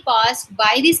raised in the past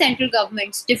by the central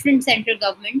governments, different central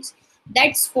governments,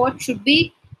 that sport should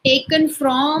be taken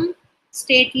from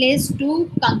state list to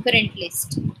concurrent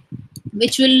list,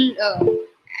 which will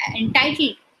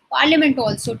entitle parliament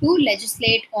also to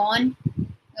legislate on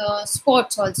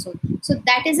sports also. So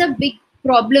that is a big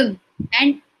problem.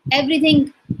 And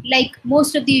everything, like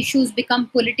most of the issues become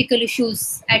political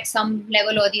issues at some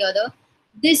level or the other.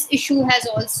 This issue has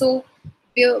also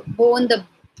borne the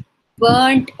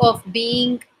burnt of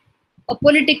being a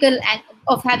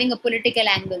of having a political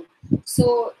angle.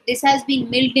 So this has been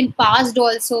milled in past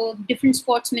also. Different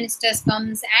sports ministers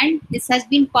comes, and this has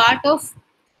been part of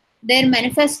their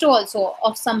manifesto also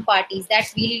of some parties,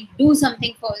 that we'll do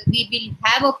something for, we will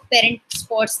have a parent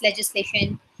sports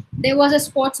legislation. There was a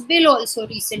sports bill also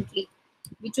recently,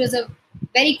 which was a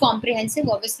very comprehensive.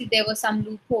 Obviously there were some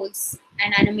loopholes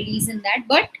and anomalies in that,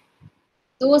 but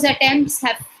those attempts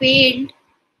have failed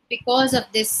because of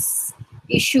this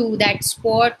issue that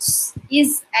sports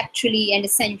is actually and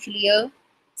essentially a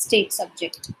state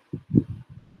subject.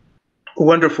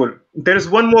 Wonderful. There is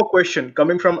one more question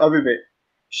coming from Avive.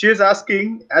 She is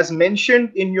asking, as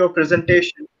mentioned in your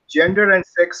presentation, gender and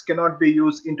sex cannot be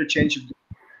used interchangeably.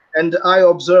 And I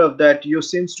observe that you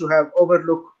seems to have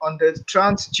overlooked on the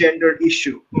transgender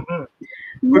issue. Mhm.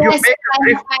 Could you Yes, make a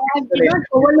brief I did not explanation?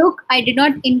 overlook, I did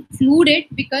not include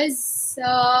it because,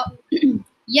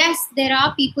 yes, there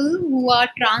are people who are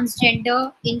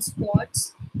transgender in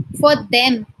sports. For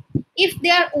them, if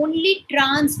they are only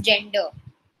transgender,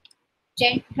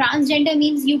 transgender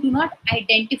means you do not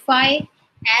identify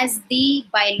as the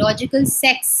biological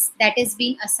sex that is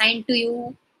being assigned to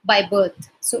you by birth.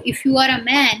 So if you are a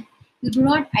man, you do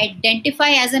not identify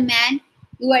as a man,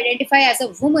 you identify as a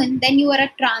woman, then you are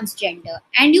a transgender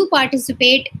and you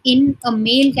participate in a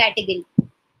male category,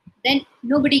 then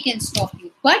nobody can stop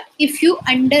you. But if you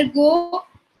undergo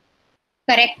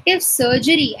corrective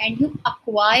surgery and you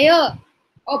acquire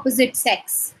opposite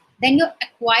sex, then your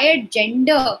acquired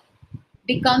gender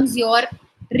becomes your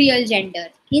real gender.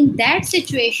 In that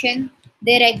situation,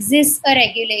 there exists a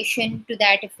regulation to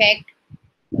that effect.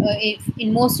 If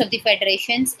in most of the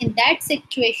federations, in that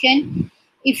situation,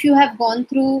 if you have gone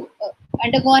through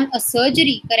undergone a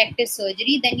surgery, corrective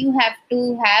surgery, then you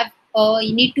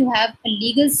need to have a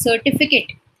legal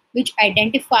certificate which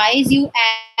identifies you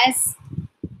as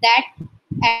that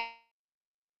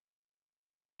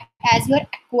as your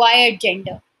acquired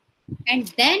gender, and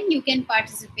then you can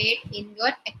participate in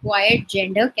your acquired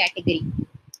gender category.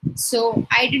 So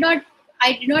I did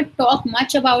not talk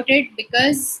much about it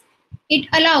because it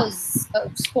allows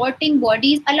sporting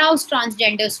bodies allows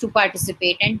transgenders to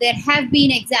participate, and there have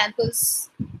been examples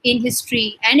in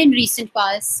history and in recent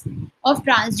past of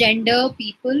transgender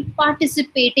people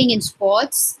participating in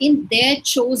sports in their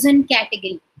chosen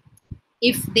category.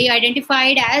 If they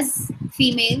identified as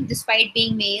female despite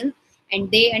being male,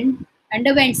 and they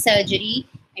underwent surgery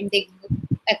and they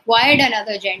acquired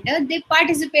another gender, they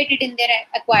participated in their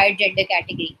acquired gender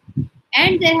category.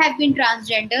 And there have been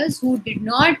transgenders who did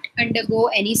not undergo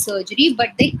any surgery,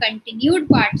 but they continued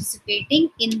participating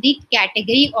in the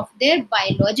category of their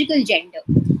biological gender.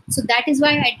 So that is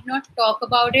why I did not talk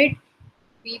about it.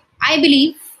 I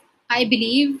believe, I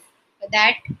believe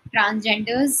that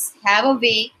transgenders have a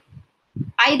way,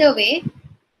 either way,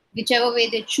 whichever way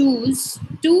they choose,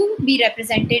 to be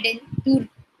represented in, to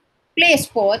play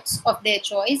sports of their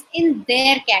choice in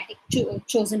their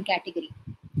chosen category.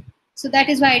 So that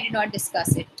is why I did not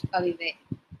discuss it, Avive.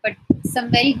 But some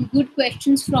very good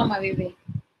questions from Avive.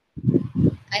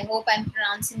 I hope I'm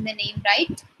pronouncing the name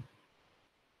right.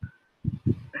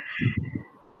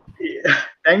 Yeah,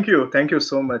 thank you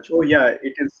so much. Oh yeah,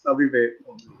 it is Avive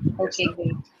only. Yes. Okay,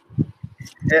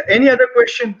 great. Any other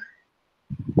question?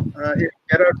 If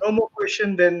there are no more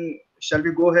questions, then shall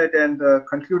we go ahead and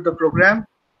conclude the program?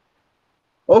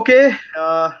 Okay,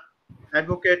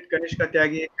 Advocate Kanishka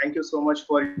Tyagi, thank you so much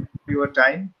for your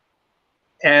time.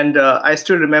 And I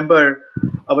still remember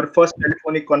our first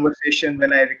telephonic conversation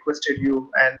when I requested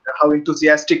you and how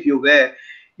enthusiastic you were,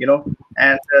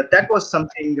 and that was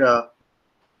something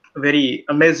very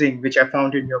amazing, which I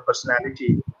found in your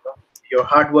personality, your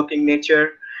hardworking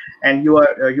nature, and you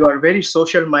are very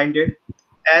social minded.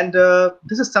 And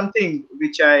this is something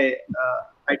which I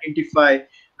identify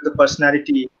with the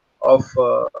personality of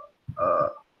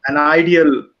an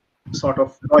ideal sort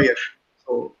of lawyer.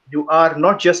 So you are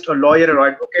not just a lawyer or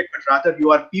advocate, but rather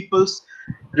you are people's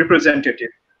representative.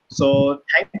 So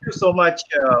thank you so much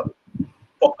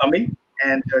for coming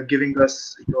and giving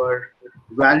us your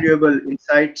valuable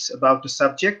insights about the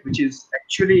subject, which is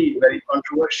actually very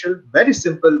controversial, very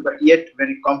simple, but yet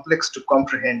very complex to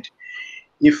comprehend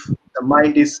if the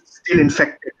mind is still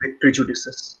infected with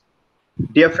prejudices.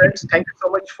 Dear friends, thank you so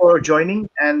much for joining,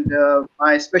 and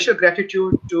my special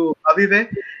gratitude to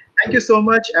Avive. Thank you so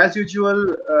much, as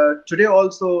usual. Today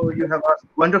also, you have asked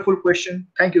wonderful question.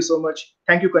 Thank you so much.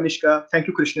 Thank you, Kanishka. Thank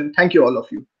you, Krishnan. Thank you, all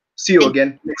of you. See you Thank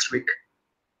again next week.